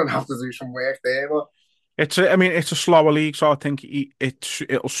going to have to do some work there. But I mean, it's a slower league, so I think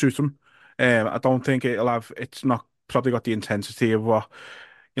it'll suit him. I don't think it's not probably got the intensity of what,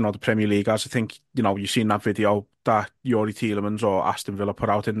 the Premier League has. I think, you've seen that video that Yuri Tielemans or Aston Villa put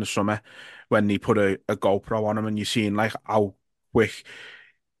out in the summer when they put a GoPro on him and you've seen like how quick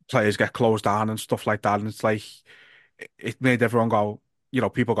players get closed down and stuff like that. And it's like, it made everyone go,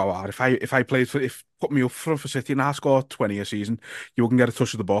 people go, oh, if I played if put me up for City and I scored 20 a season, you wouldn't get a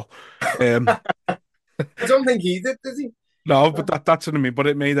touch of the ball. Um, I don't think he did he? No, but that's what I mean. But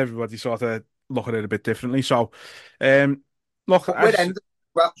it made everybody sort of look at it a bit differently. So, um, look, But with Henderson,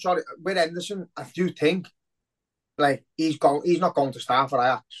 well, sorry, with Henderson, I do think like he's not going to start for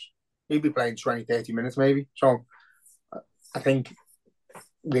Ajax. He'll be playing 20, 30 minutes maybe. So I think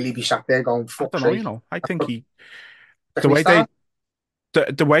will he be sat there going, I don't fuck's know, sake, I think the can he way they start?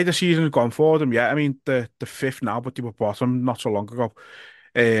 the way the season's gone for them, yeah. I mean, the fifth now, but they were bottom not so long ago.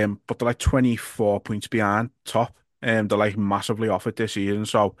 But they're like 24 points behind top. They're like massively off it this season.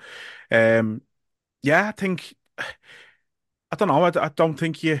 So, um, yeah, I don't know. I don't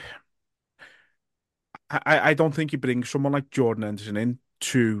think I don't think you bring someone like Jordan Henderson in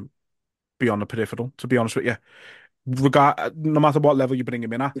to be on the peripheral. To be honest with you, no matter what level you bring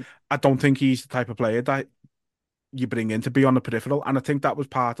him in at, I don't think he's the type of player that you bring in to be on the peripheral. And I think that was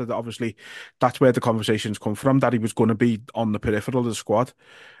part of the, obviously, that's where the conversations come from, that he was going to be on the peripheral of the squad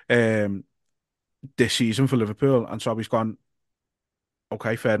um, this season for Liverpool. And so he's gone,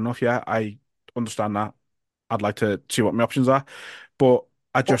 okay, fair enough. Yeah, I understand that. I'd like to see what my options are. But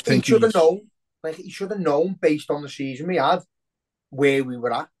I But just he think should have he's, known, like he should have known based on the season we had where we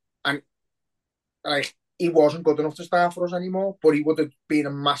were at, and like he wasn't good enough to start for us anymore. But he would have been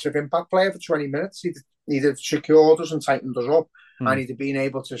a massive impact player for 20 minutes. He'd have secured us and tightened us up, hmm, and he'd have been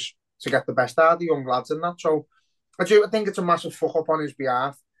able to get the best out of the young lads and that. So I think it's a massive fuck up on his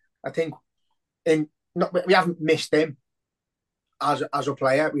behalf. I think in not, we haven't missed him as a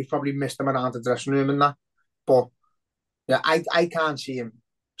player. We've probably missed him around the dressing room and that. But yeah, I can't see him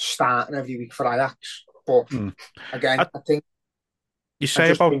starting every week for Ajax. But hmm. again, I, you I say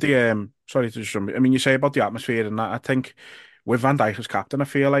just about think the, sorry to jump, I mean, you say about the atmosphere and that. I think with Van Dijk as captain, I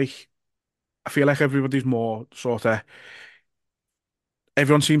feel like everybody's more sort of,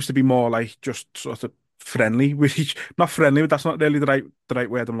 everyone seems to be more like just sort of friendly with each, not friendly, but that's not really the right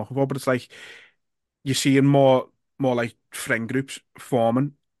word I'm looking for, but it's like you're seeing more like friend groups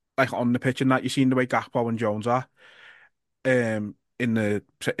forming like on the pitch, and that you're seeing the way Gakpo and Jones are in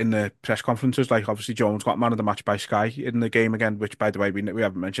the press conferences. Like obviously Jones got man of the match by Sky in the game again, which by the way we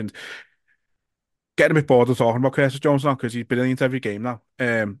haven't mentioned. Getting a bit bored of talking about Curtis Jones now because he's brilliant every game now.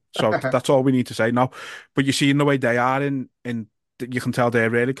 So that's all we need to say now. But you're seeing the way they are in you can tell they're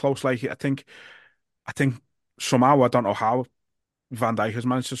really close. Like I think somehow, I don't know how, Van Dijk has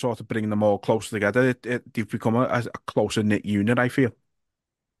managed to sort of bring them all closer together. They've become a closer knit unit, I feel.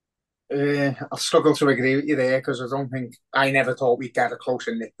 I'll struggle to agree with you there because I never thought we'd get a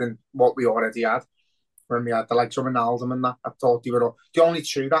closer knit than what we already had when we had the likes of Ronaldo and that. I thought they were the only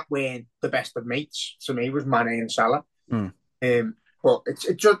two that weren't the best of mates to me was Mane and Salah. Hmm. But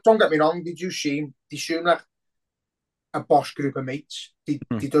it just don't get me wrong. They seem like a boss group of mates.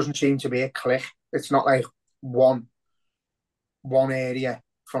 Hmm. They doesn't seem to be a clique. It's not like one area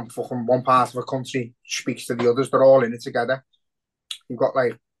from fucking one part of the country speaks to the others. They're all in it together. You've got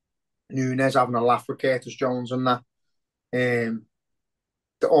like Nunes having a laugh with Curtis Jones and that. Um,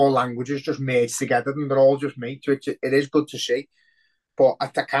 all languages just merged together and they're all just mates, which it is good to see. But I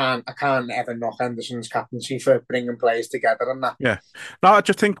can't ever knock Henderson's captaincy for bringing players together and that. Yeah. No, I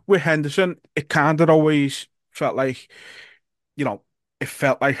just think with Henderson, it kind of always felt like, you know, it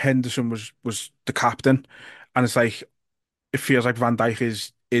felt like Henderson was the captain, and it's like it feels like Van Dijk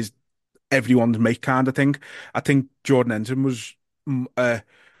is everyone's mate kind of thing. I think Jordan Henderson was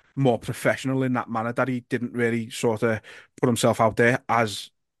more professional in that manner, that he didn't really sort of put himself out there as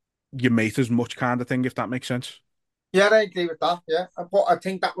your mate as much kind of thing, if that makes sense. Yeah, I agree with that. Yeah, but I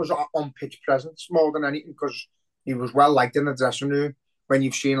think that was on pitch presence more than anything because he was well liked in the dressing room. When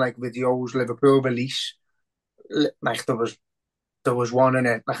you've seen like videos Liverpool release, like there was one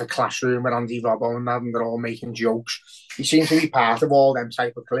in like a classroom with Andy Robbo and that, and they're all making jokes. He seemed to be part of all them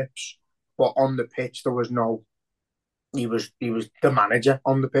type of clips, but on the pitch there was no. He was the manager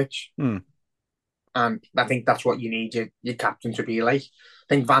on the pitch, Hmm. and I think that's what you need your captain to be like.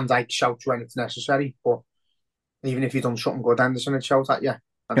 I think Van Dijk shouts when it's necessary, but even if you've done something good, Henderson would shout at you.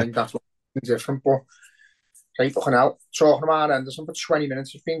 I Yeah. think that's what's different. But hey, fucking hell, talking about Henderson for 20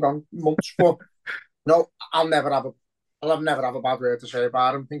 minutes, it's been gone months. But no, I'll never have a bad word to say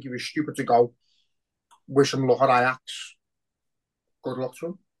about him. I think he was stupid to go. Wish him luck at Ajax. Good luck to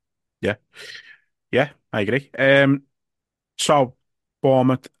him. Yeah. Yeah, I agree. So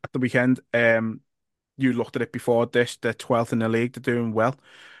Bournemouth at the weekend, you looked at it before this, they're 12th in the league, they're doing well.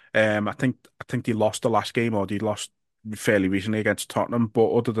 I think they lost the last game, or they lost fairly recently against Tottenham,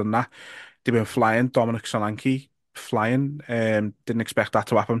 but other than that, they've been flying. Dominic Solanke flying. Didn't expect that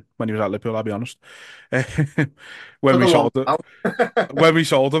to happen when he was at Liverpool, I'll be honest. When Took we a long sold it, time. when we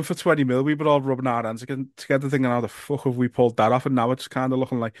sold him for 20 mil, we were all rubbing our hands together thinking, how the fuck have we pulled that off? And now it's kind of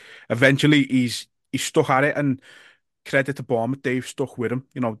looking like eventually he's stuck at it, and credit to Bournemouth, they've stuck with him.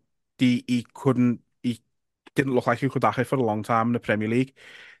 You know, he didn't look like he could hack it for a long time in the Premier League.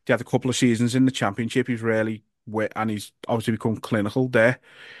 He had a couple of seasons in the Championship. He's really and he's obviously become clinical there,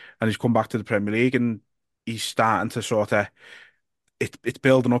 and he's come back to the Premier League, and he's starting to sort of it's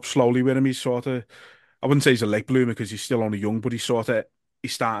building up slowly with him. He's sort of, I wouldn't say he's a late bloomer because he's still only young, but he's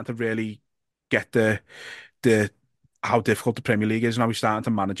starting to really get the how difficult the Premier League is now. He's starting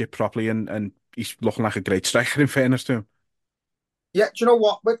to manage it properly, and he's looking like a great striker in fairness to him. Yeah, do you know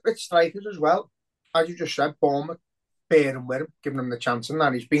what? With strikers as well, as you just said, Bournemouth, bearing with him, giving him the chance, and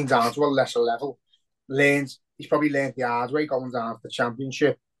that he's been down to a lesser level. He's probably learned the hard way going down to the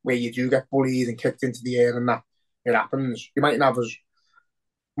Championship, where you do get bullied and kicked into the air, and that it happens. You might not have as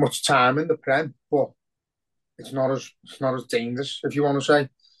much time in the Prem, but it's not as dangerous, if you want to say.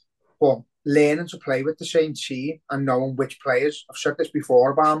 But learning to play with the same team and knowing which players, I've said this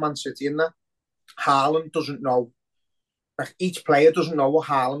before about Man City and that, Haaland doesn't know, like each player doesn't know what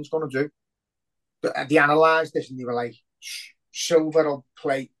Haaland's going to do. They analysed this and they were like, Silver will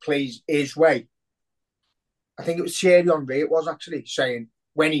plays his way. I think it was Thierry Henry, it was actually saying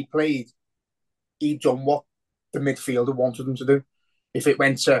when he played, he'd done what the midfielder wanted him to do. If it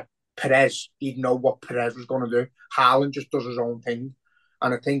went to Perez, he'd know what Perez was going to do. Haaland just does his own thing.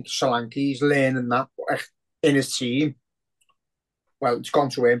 And I think Solanke's learning that in his team. Well, it's gone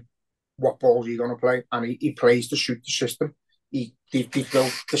to him. What ball's he going to play? And he plays to suit the system. They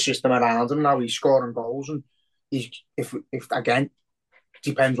built the system around him now. He's scoring goals, and if again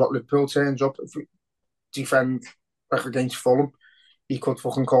depends what Liverpool turns up. If we defend like against Fulham, he could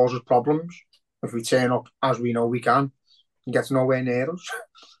fucking cause us problems. If we turn up as we know we can, he gets nowhere near us.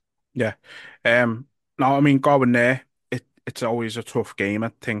 Yeah. No, I mean, going there, it's always a tough game.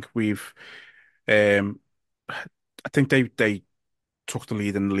 Um, I think they took the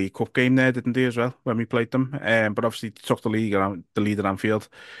lead in the League Cup game there, didn't they, as well, when we played them? But obviously they took the lead at Anfield,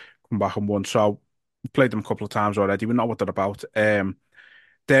 come back and won. So we played them a couple of times already. We know what they're about.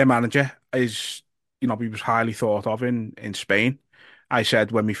 Their manager is, he was highly thought of in Spain. I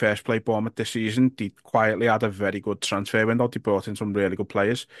said when we first played Bournemouth this season, they quietly had a very good transfer window. They brought in some really good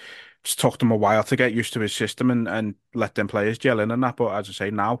players. It's took them a while to get used to his system and let them players gel in and that. But as I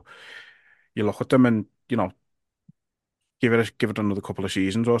say, now you look at them and give it another couple of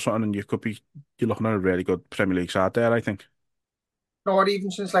seasons or something, and you're looking at a really good Premier League side there, I think. No, or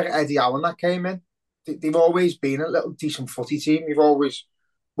even since like Eddie Allen that came in, they've always been a little decent footy team. You've always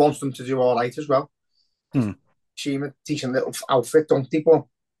wanted them to do all right as well. Hmm. Seem a decent little outfit, don't they? But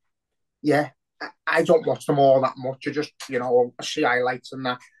yeah, I don't watch them all that much. I just I see highlights and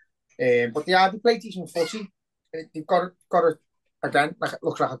that. But yeah, they play decent footy. They've got a again like it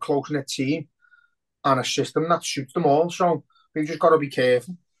looks like a close knit team and a system that suits them all. So we've just got to be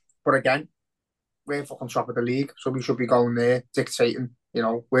careful. But again, we're fucking top of the league, so we should be going there dictating.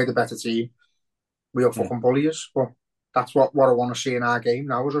 We're the better team. We'll Hmm. fucking bully us. But that's what I want to see in our game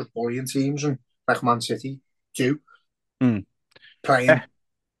now is us bullying teams and like Man City do, Hmm. playing, Yeah,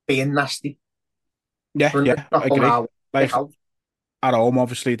 being nasty. yeah, We're yeah, not I going agree. out. Like at home,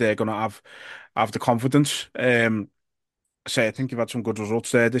 obviously they're gonna have the confidence. I think you've had some good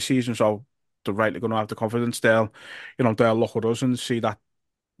results there this season, so they're rightly going to have the confidence. They'll look at us and see that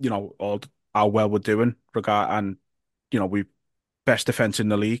all how well we're doing, and we best defense in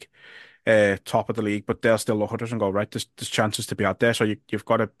the league, top of the league. But they'll still look at us and go, right, there's chances to be out there, so you've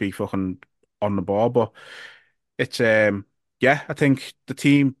got to be fucking on the ball. But it's yeah, I think the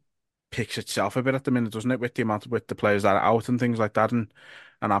team picks itself a bit at the minute, doesn't it, with the players that are out and things like that and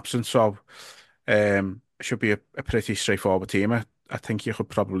absent. So it should be a pretty straightforward team. I think you'd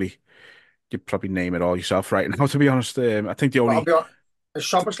probably name it all yourself right now, to be honest. I think the But I'll only be honest, is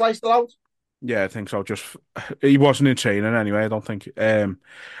Szoboszlai still out? Yeah, I think so. Just he wasn't in training anyway, I don't think.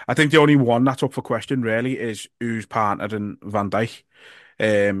 I think the only one that's up for question really is who's partnered in Van Dijk.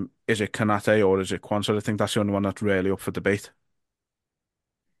 Is it Kanate or is it Kwanzaa? I think that's the only one that's really up for debate.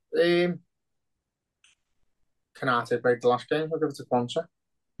 Um, Canate played the last game. I'll give it to Quanta.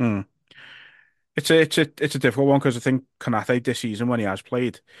 Hmm. It's a difficult one because I think Kanate this season when he has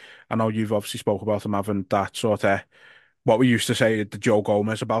played, I know you've obviously spoke about him having that sort of what we used to say the Joe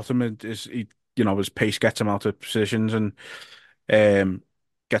Gomez about him is he his pace gets him out of positions and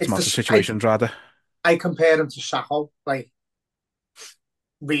gets him It's out of this. I situations rather. I compare him to Sacco, like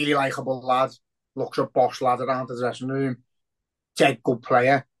really likable lad, looks a boss lad around the dressing room, dead good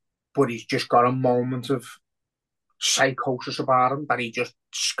player, but he's just got a moment of psychosis about him that he just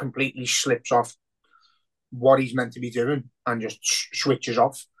completely slips off what he's meant to be doing and just switches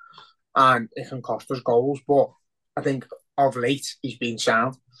off, and it can cost us goals. But I think of late he's been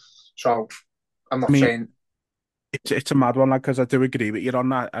sound, so I'm I not mean, saying it's a mad one, like, because I do agree with you on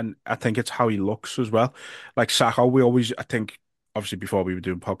that, and I think it's how he looks as well. Like Sacco, I think, obviously before we were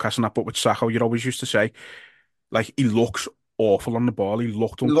doing podcasts and that, but with Sacco, you'd always used to say Like he looks awful on the ball. He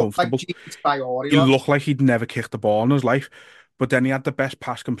looked He looked like uncomfortable. James Traore, He lad. looked like he'd never kicked the ball in his life. But then he had the best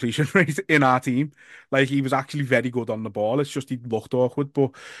pass completion rate in our team. Like he was actually very good on the ball. It's just he looked awkward.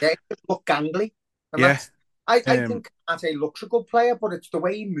 But Yeah, he just looked gangly. And yeah, that's, I um, think Kante looks a good player, but it's the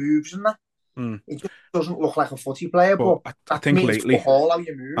way he moves and that. mm, He just doesn't look like a footy player, but but I that think means lately, fuck all how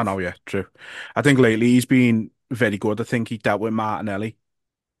you I move. know, yeah, true. I think lately he's been very good. I think he dealt with Martinelli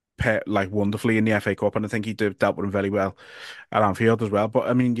like wonderfully in the FA Cup, and I think he dealt with him very well at Anfield as well. But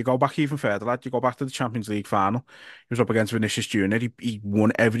I mean, you go back even further, lad. You go back to the Champions League final. He was up against Vinicius Junior. He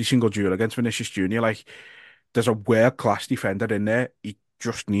won every single duel against Vinicius Junior. Like, there's a world class defender in there. He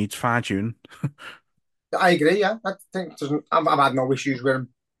just needs fine tuning. I agree, yeah. I think I've had no issues with him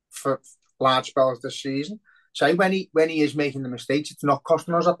for large spells this season. So when he is making the mistakes, it's not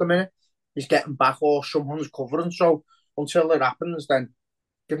costing us at the minute. He's getting back or someone's covering. So until it happens, then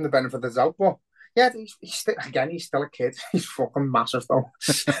give him the benefit of the doubt. But yeah, he's still a kid. He's fucking massive though.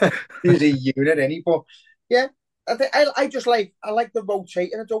 He's a unit, any. But yeah, I just like the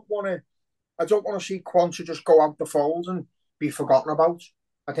rotating. I don't want to see Quanta just go out the fold and be forgotten about.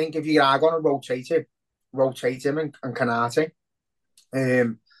 I think if you are going to rotate him and Kanate.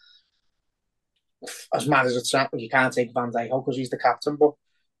 Um, as mad as it sounds, you can't take Van Dijk because he's the captain. But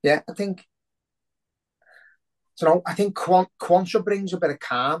yeah, I think Quanta brings a bit of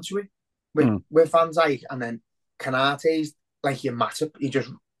calm to it with Mm. with Van Dijk, and then Kanate's like your Matip. He just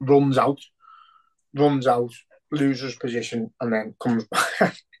runs out, loses position, and then comes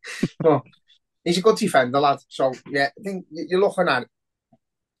back. But he's a good defender, lad. So yeah, I think you're looking at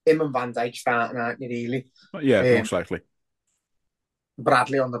him and Van Dijk starting, aren't you? Really, Yeah, um, most likely.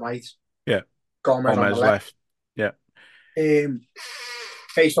 Bradley on the right, Yeah, Gomez on the Gomez left. left. Yeah, Um,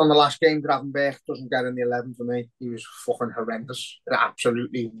 Based on the last game, Gravenberch doesn't get in the 11 for me. He was fucking horrendous.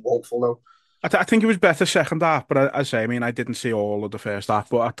 Absolutely woeful, though. I think he was better second half, but I say, I mean, I didn't see all of the first half,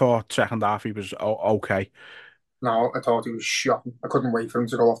 but I thought second half he was okay. No, I thought he was shocking. I couldn't wait for him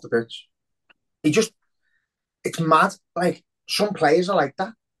to go off the pitch. He just, it's mad. Like, some players are like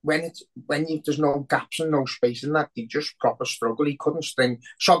that. There's no gaps and no space in that, they just proper struggle. He couldn't string.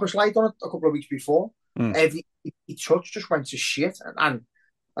 Szoboszlai done it a couple of weeks before. Mm. Every he touched just went to shit, and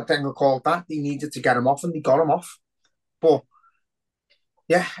I think I called that. They needed to get him off, and they got him off. But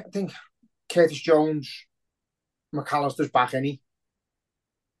yeah, I think Curtis Jones, McAllister's back, any.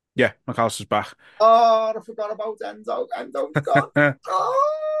 Yeah, McAllister's back. Oh, I forgot about Endo. Endo's gone.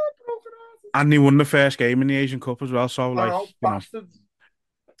 Oh, broken hearted. And he won the first game in the Asian Cup as well. So, I like, know, bastard. Um,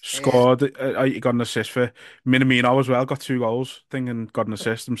 scored. He got an assist for Minamino as well. Got 2 goals, thing, and got an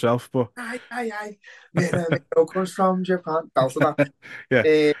assist himself. But aye. Mino comes from Japan. Belted that. yeah,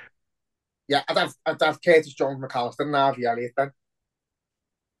 Uh, yeah, I'd have Curtis Jones, McAllister, and Harvey Elliott then.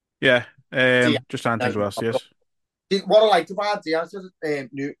 yeah. Diaz, Just trying to think who else he is. what I liked about Diaz is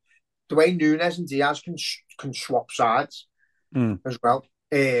the way Nunes and Diaz can swap sides Mm. as well.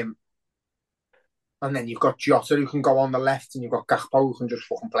 And then you've got Jota who can go on the left, and you've got Gakpo who can just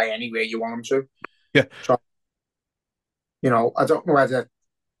fucking play anywhere you want him to. Yeah, So, I don't know whether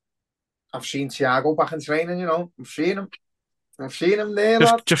I've seen Thiago back in training, I've seen him. I've seen him there,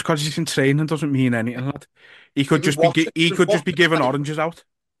 lad. just because he's in training doesn't mean anything, lad. He He could was just be watching, he he was could just be watching giving oranges out.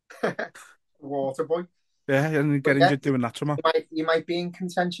 Water boy. Yeah, and But get yeah, injured doing that somehow. he might be in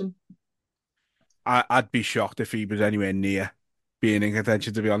contention. I'd be shocked if he was anywhere near being in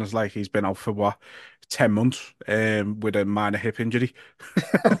contention, to be honest. Like, he's been out for what, 10 months, with a minor hip injury.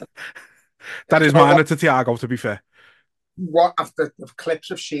 That is Well, minor to Thiago, to be fair. what after the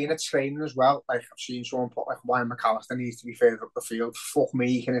clips I've seen at training as well, like I've seen someone put like Ryan McAllister needs to be further up the field. Fuck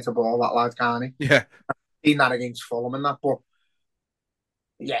me, he can hit a ball that lad, can't he? Yeah, Seen that against Fulham and that, but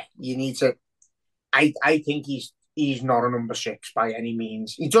yeah, you need to. I think he's not a number 6 by any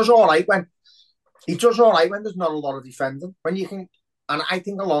means. He does all right when there's not a lot of defending. When you can, and I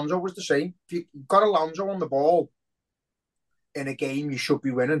think Alonso was the same. If you got Alonso on the ball in a game you should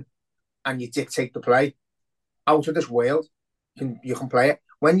be winning, and you dictate the play, out of this world, you can play it.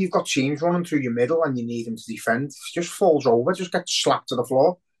 When you've got teams running through your middle and you need them to defend, it just falls over, just gets slapped to the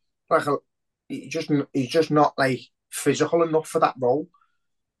floor. Like he's just not like physical enough for that role.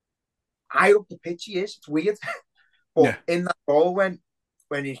 High up the pitch he is. It's weird. But yeah. in that role, when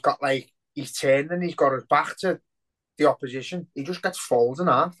he's got like he's turned and he's got his back to the opposition, he just gets folded in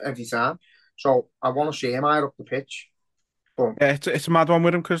half every time. So I want to see him higher up the pitch. But Yeah, it's a mad one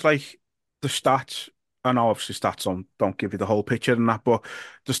with him because, like, the stats, I know obviously stats don't give you the whole picture and that, but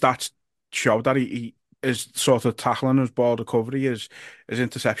the stats show that he is sort of tackling, his ball recovery, his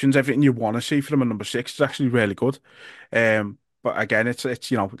interceptions, everything you want to see from a number 6 is actually really good. But again, it's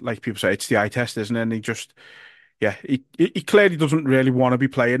like people say, it's the eye test, isn't it? And yeah, he clearly doesn't really want to be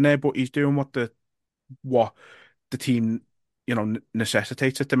playing there, but he's doing what the team,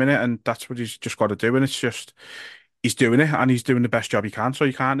 necessitates at the minute, and that's what he's just got to do. And it's just he's doing it, and he's doing the best job he can, so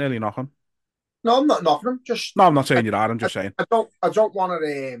you can't really knock him. No, I'm not knocking him. Just No, I'm not I, saying you are. I'm just saying. I don't want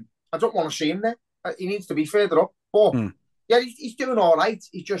to I don't want to see him there. He needs to be further up. But Hmm. yeah, he's doing all right.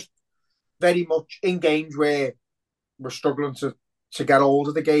 He's just very much in games where we're struggling to get hold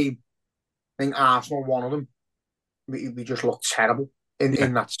of the game. I think Arsenal, one of them, we just look terrible Yeah,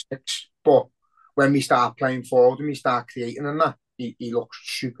 in that six. But when we start playing forward and we start creating and that, he looks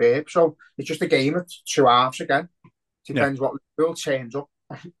superb. So it's just a game of two halves again. yeah. Depends what Liverpool turns up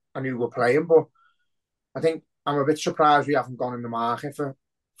and who we're playing. But I think I'm a bit surprised we haven't gone in the market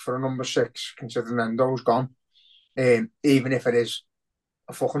for a number six, considering Endo's gone. Even if it is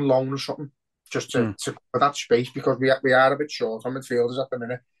a fucking loan or something, just Hmm. to cover that space because we are a bit short on midfielders at the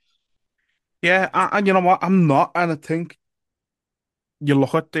minute. Yeah, and you know what? I'm not, and I think you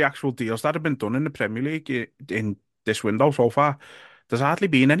look at the actual deals that have been done in the Premier League in this window so far. There's hardly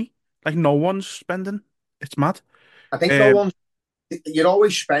been any. Like no one's spending. It's mad. I think no Um, one. You'd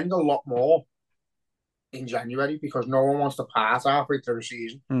always spend a lot more in January because no one wants to part halfway through the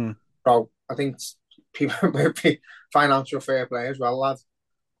season. hmm. So I think people financial fair play as well, lads.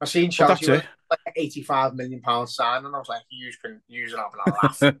 I seen But Chelsea that's with it. like £85 million sign, and I was like, you can use it having a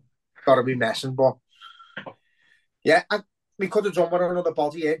laugh. Got to be messing, but yeah, we could have done with another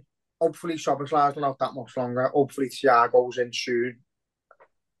body in. Hopefully, Szoboszlai's not out that much longer. Hopefully, Thiago's in soon.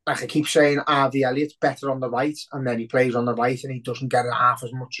 Like I keep saying, RV Elliott's better on the right, and then he plays on the right, and he doesn't get half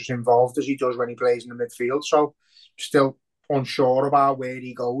as much as involved as he does when he plays in the midfield. So, still unsure about where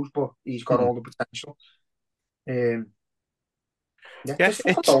he goes, but he's got Hmm. all the potential. Um, yeah, Yeah, there's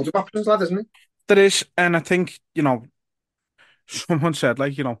fucking it's loads of options, lad, isn't it? there is, and I think someone said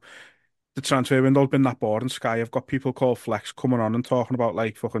like the transfer window's been that boring. Sky have got people called Flex coming on and talking about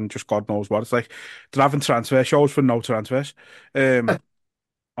like fucking just God knows what. It's like they're having transfer shows for no transfers. Um,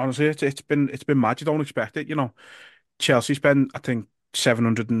 honestly, it's been mad. You don't expect it. Chelsea spent I think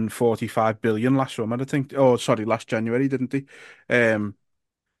 745 billion last summer. I think. Oh, sorry, last January, didn't they? Um,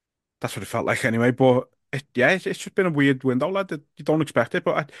 that's what it felt like anyway. But yeah, it's just been a weird window, lad. That you don't expect it.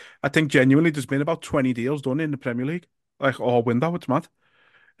 But I think genuinely there's been about 20 deals done in the Premier League, like all window. It's mad.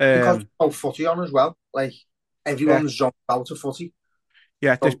 Because Um, oh, footy on as well. Like yeah, everyone's zoned out of footy.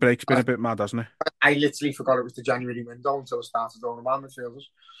 yeah. This So break's been I, a bit mad, hasn't it? I literally forgot it was the January window until I started on the man midfielders.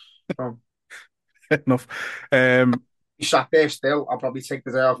 So Enough. Um, he sat there still. I'll probably take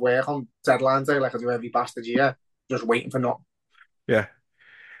the day off work on deadline day, like I do every bastard year, just waiting for nothing. yeah,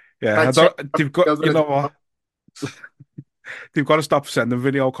 yeah. I I'd say don't. They've got. You midfielders, know what? They've got to stop sending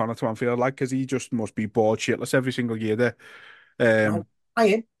video Connor to Anfield, like, because he just must be bored shitless every single year there. no, Um,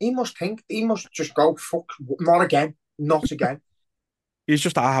 he must think, he must just go, fuck, not again, not again. he's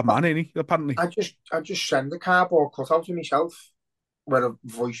just a hard man, ain't he? Apparently. I just send the cardboard cutout to myself with a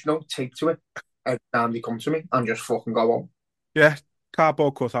voice note taped to it every time they come to me and just fucking go on. Yeah.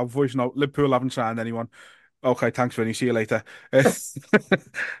 Cardboard cut out, voice note. Liverpool haven't signed anyone. Okay, thanks, Vinny. See you later.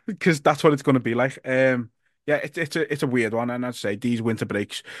 Because that's what it's going to be like. Yeah, it's a weird one, and I'd say these winter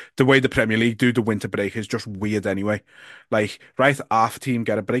breaks, the way the Premier League do the winter break is just weird anyway. Like, right, half a team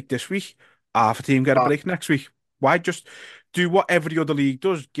get a break this week, half a team get a But break next week. Why just do what every other league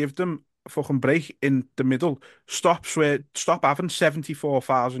does? Give them a fucking break in the middle. Stop having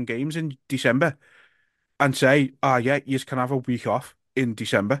 74,000 games in December and say, yeah, you can have a week off in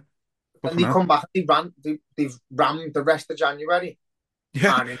December. then Fucking they hell. come back, they've rammed the rest of January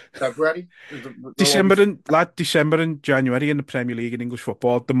Yeah. and in February. They'll all be December and January in the Premier League and English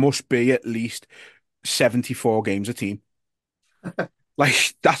football, there must be at least 74 games a team.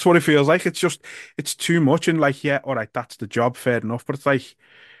 Like that's what it feels like. It's too much. And like, yeah, all right, that's the job, fair enough. But it's like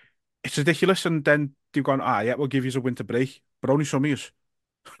it's ridiculous. And then they've gone, yeah, we'll give you a winter break, but only some years.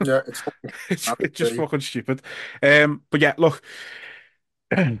 yeah, it's fucking It's just crazy. fucking stupid. But yeah, look,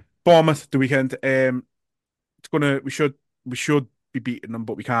 Bournemouth the weekend. It's gonna we should be beating them,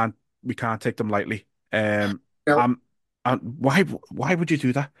 but we can't take them lightly. You know, I'm, why would you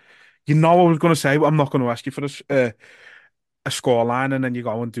do that? You know I was gonna say, but I'm not gonna ask you for a score line, and then you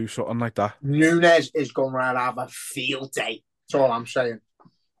go and do something like that. Nunes is going to have a field day. That's all I'm saying.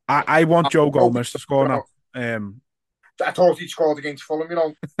 I want I Joe hope Gomez to score now. I thought he scored against Fulham, you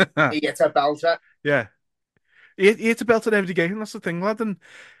know. He hit a belter. Yeah, he hits a belt in every game. That's the thing, lad. And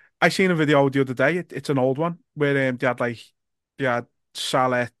I seen a video the other day. It's an old one where they had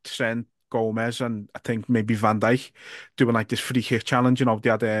Salah, Trent, Gomez, and I think maybe Van Dijk doing like this free kick challenge. They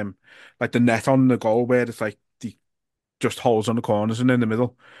had like the net on the goal where it's like the just holes on the corners and in the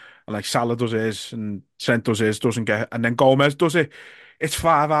middle. and like Salah does his, and Trent does his, doesn't get, and then Gomez does it. It's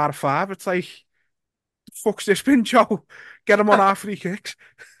 5 out of 5. It's like, fuck's this been, Joe? Get him on our free kicks.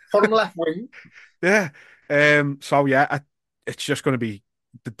 Put him left wing. Yeah. So yeah, it's just going to be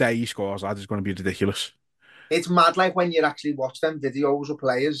the day he scores. That is going to be ridiculous. It's mad, like when you actually watch them videos of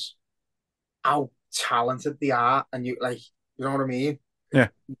players, how talented they are, and you like, you know what I mean? Yeah.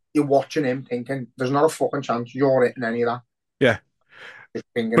 You're watching him thinking, there's not a fucking chance you're hitting any of that. Yeah. Just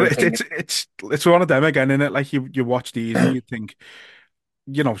thinking But and thinking. it's one of them again, isn't it? Like you watch these and you think,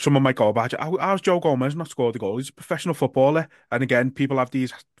 someone might go about it. How's Joe Gomez not scored the goal? He's a professional footballer, and again, people have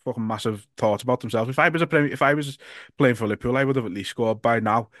these fucking massive thoughts about themselves. If I was playing for Liverpool, I would have at least scored by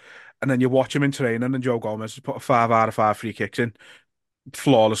now. And then you watch him in training, and Joe Gomez has put a 5 out of 5 free kicks in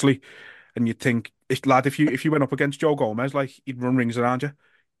flawlessly, and you think, lad, if you went up against Joe Gomez, like he'd run rings around you,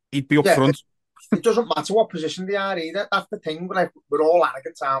 he'd be up Yeah, front. it doesn't matter what position they are either. That's the thing. Like we're all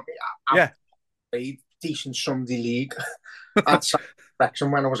arrogant, aren't we? I've Yeah, played decent Sunday league at Wrexham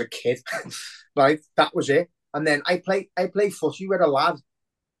when I was a kid. Right, that was it. And then I play footy with a lad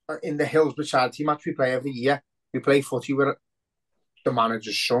in the Hillsborough charity match we play every year. We play footy with the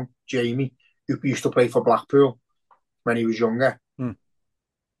manager's son, Jamie, who used to play for Blackpool when he was younger. Hmm.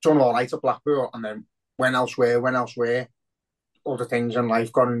 Done all right at Blackpool, and then went elsewhere. Other things in life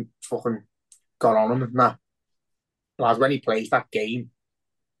fucking got on him and that. Lad, when he plays that game,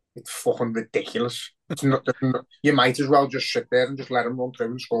 it's fucking ridiculous. It's not, you might as well just sit there and just let him run through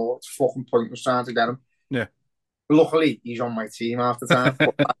and score. It's fucking pointless trying to get him. Yeah. Luckily, he's on my team half the time.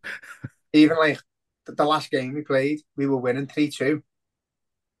 But even like the last game we played, we were winning 3-2.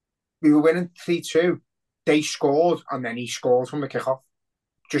 They scored, and then he scored from the kickoff.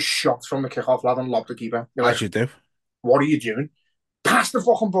 Just shot from the kickoff, lad, and lobbed the keeper. You're As like, you do. what are you doing? Pass the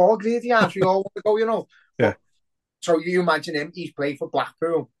fucking ball, greedy ass. We all want to go. Yeah. But, so you imagine him, he's played for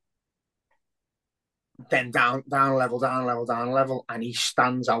Blackpool. Then down level, and he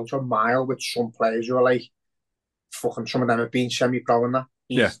stands out a mile with some players who are like, fucking, some of them have been semi-pro and that.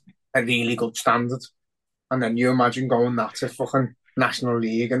 He's a really good standard. And then you imagine going that to fucking National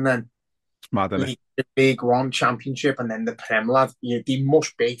League, and then It's mad, isn't it? the Big One Championship, and then the Prem, lad. They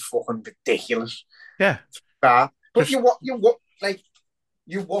must be fucking ridiculous. Yeah. But like,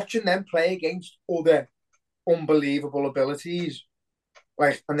 you're watching them play against other unbelievable abilities.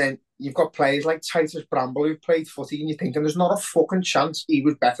 Like, and then you've got players like Titus Bramble who played footy, and you're thinking, there's not a fucking chance he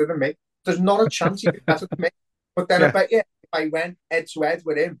was better than me. There's not a chance he was better than me. But then I bet you, if I went head to head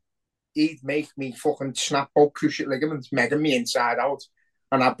with him, he'd make me fucking snap both cruciate ligaments, megging me inside out.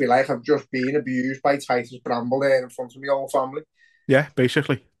 And I'd be like, I've just been abused by Titus Bramble there in front of my whole family. Yeah,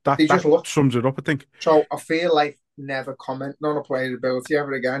 basically. That sums it up, I think. So I feel like never comment on a player's ability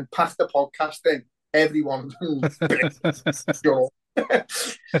ever again. Pass the podcast in. Everyone.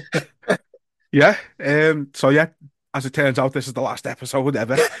 Yeah. So yeah, as it turns out, this is the last episode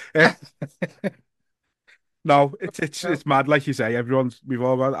ever. No, it's mad, like you say. We've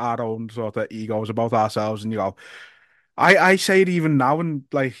all got our own sort of egos about ourselves, and I say it even now, and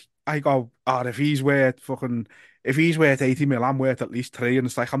like I go, if he's worth 80 mil, I'm worth at least 3, and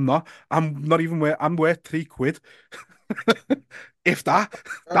it's like I'm not even worth, I'm worth £3. If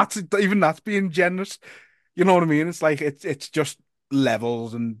that's being generous. You know what I mean? It's like it's just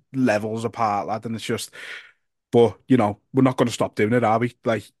levels and levels apart, lad, and it's just. But we're not going to stop doing it, are we?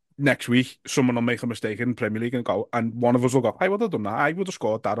 Like next week, someone will make a mistake in Premier League and one of us will go, I would have done that, I would have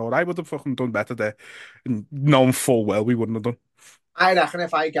scored that, or I would have fucking done better there, and knowing full well we wouldn't have done. I reckon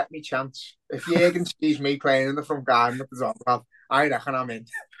if I get me chance, if Jürgen sees me playing in the front garden with the Zongrad, I reckon I'm in.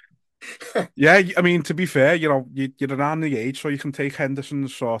 Yeah, I mean, to be fair, you're around the age, so you can take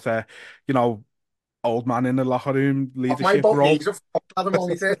Henderson's sort of, old man in the locker room leadership role. I'm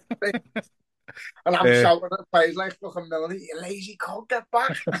only 30. And I'm shouting at players like fucking Melanie, you lazy cunt, get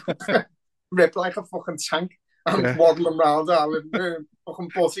back. Rip like a fucking tank. I'm waddling around our living room,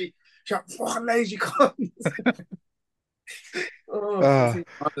 fucking pussy. Shout, fucking lazy cunt.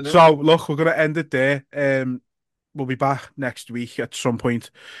 So, look, we're going to end it there. We'll be back next week at some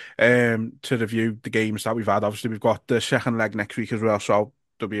point to review the games that we've had. Obviously, we've got the second leg next week as well, so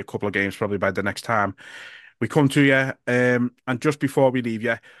there'll be a couple of games probably by the next time we come to you. And just before we leave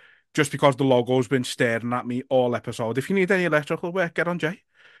you, just because the logo's been staring at me all episode, if you need any electrical work, get on Jay.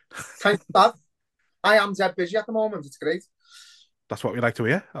 Thanks, Dad. I am dead busy at the moment. It's great. That's what we like to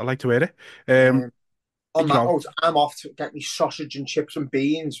hear. I like to hear it. On that note, I'm off to get me sausage and chips and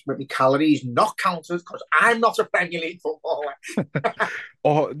beans with me calories not counted because I'm not a Premier League footballer.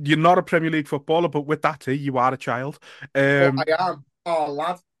 Or you're not a Premier League footballer, but with that too, you are a child. I am. Oh,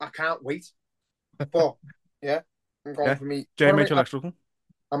 lad, I can't wait. But yeah, I'm going for me. Jay made your electrical.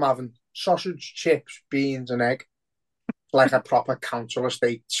 I'm having sausage, chips, beans, and egg, like a proper council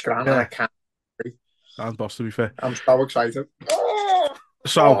estate scran, and I Yeah, can't wait. sounds boss to be fair. I'm so excited. Oh,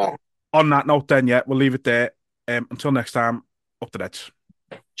 So, oh. on that note, then, yeah, we'll leave it there. Until next time, up the Reds.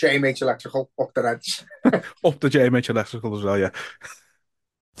 JMH Electrical, up the Reds. Up the JMH Electrical as well, yeah.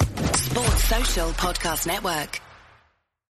 Sports Social Podcast Network.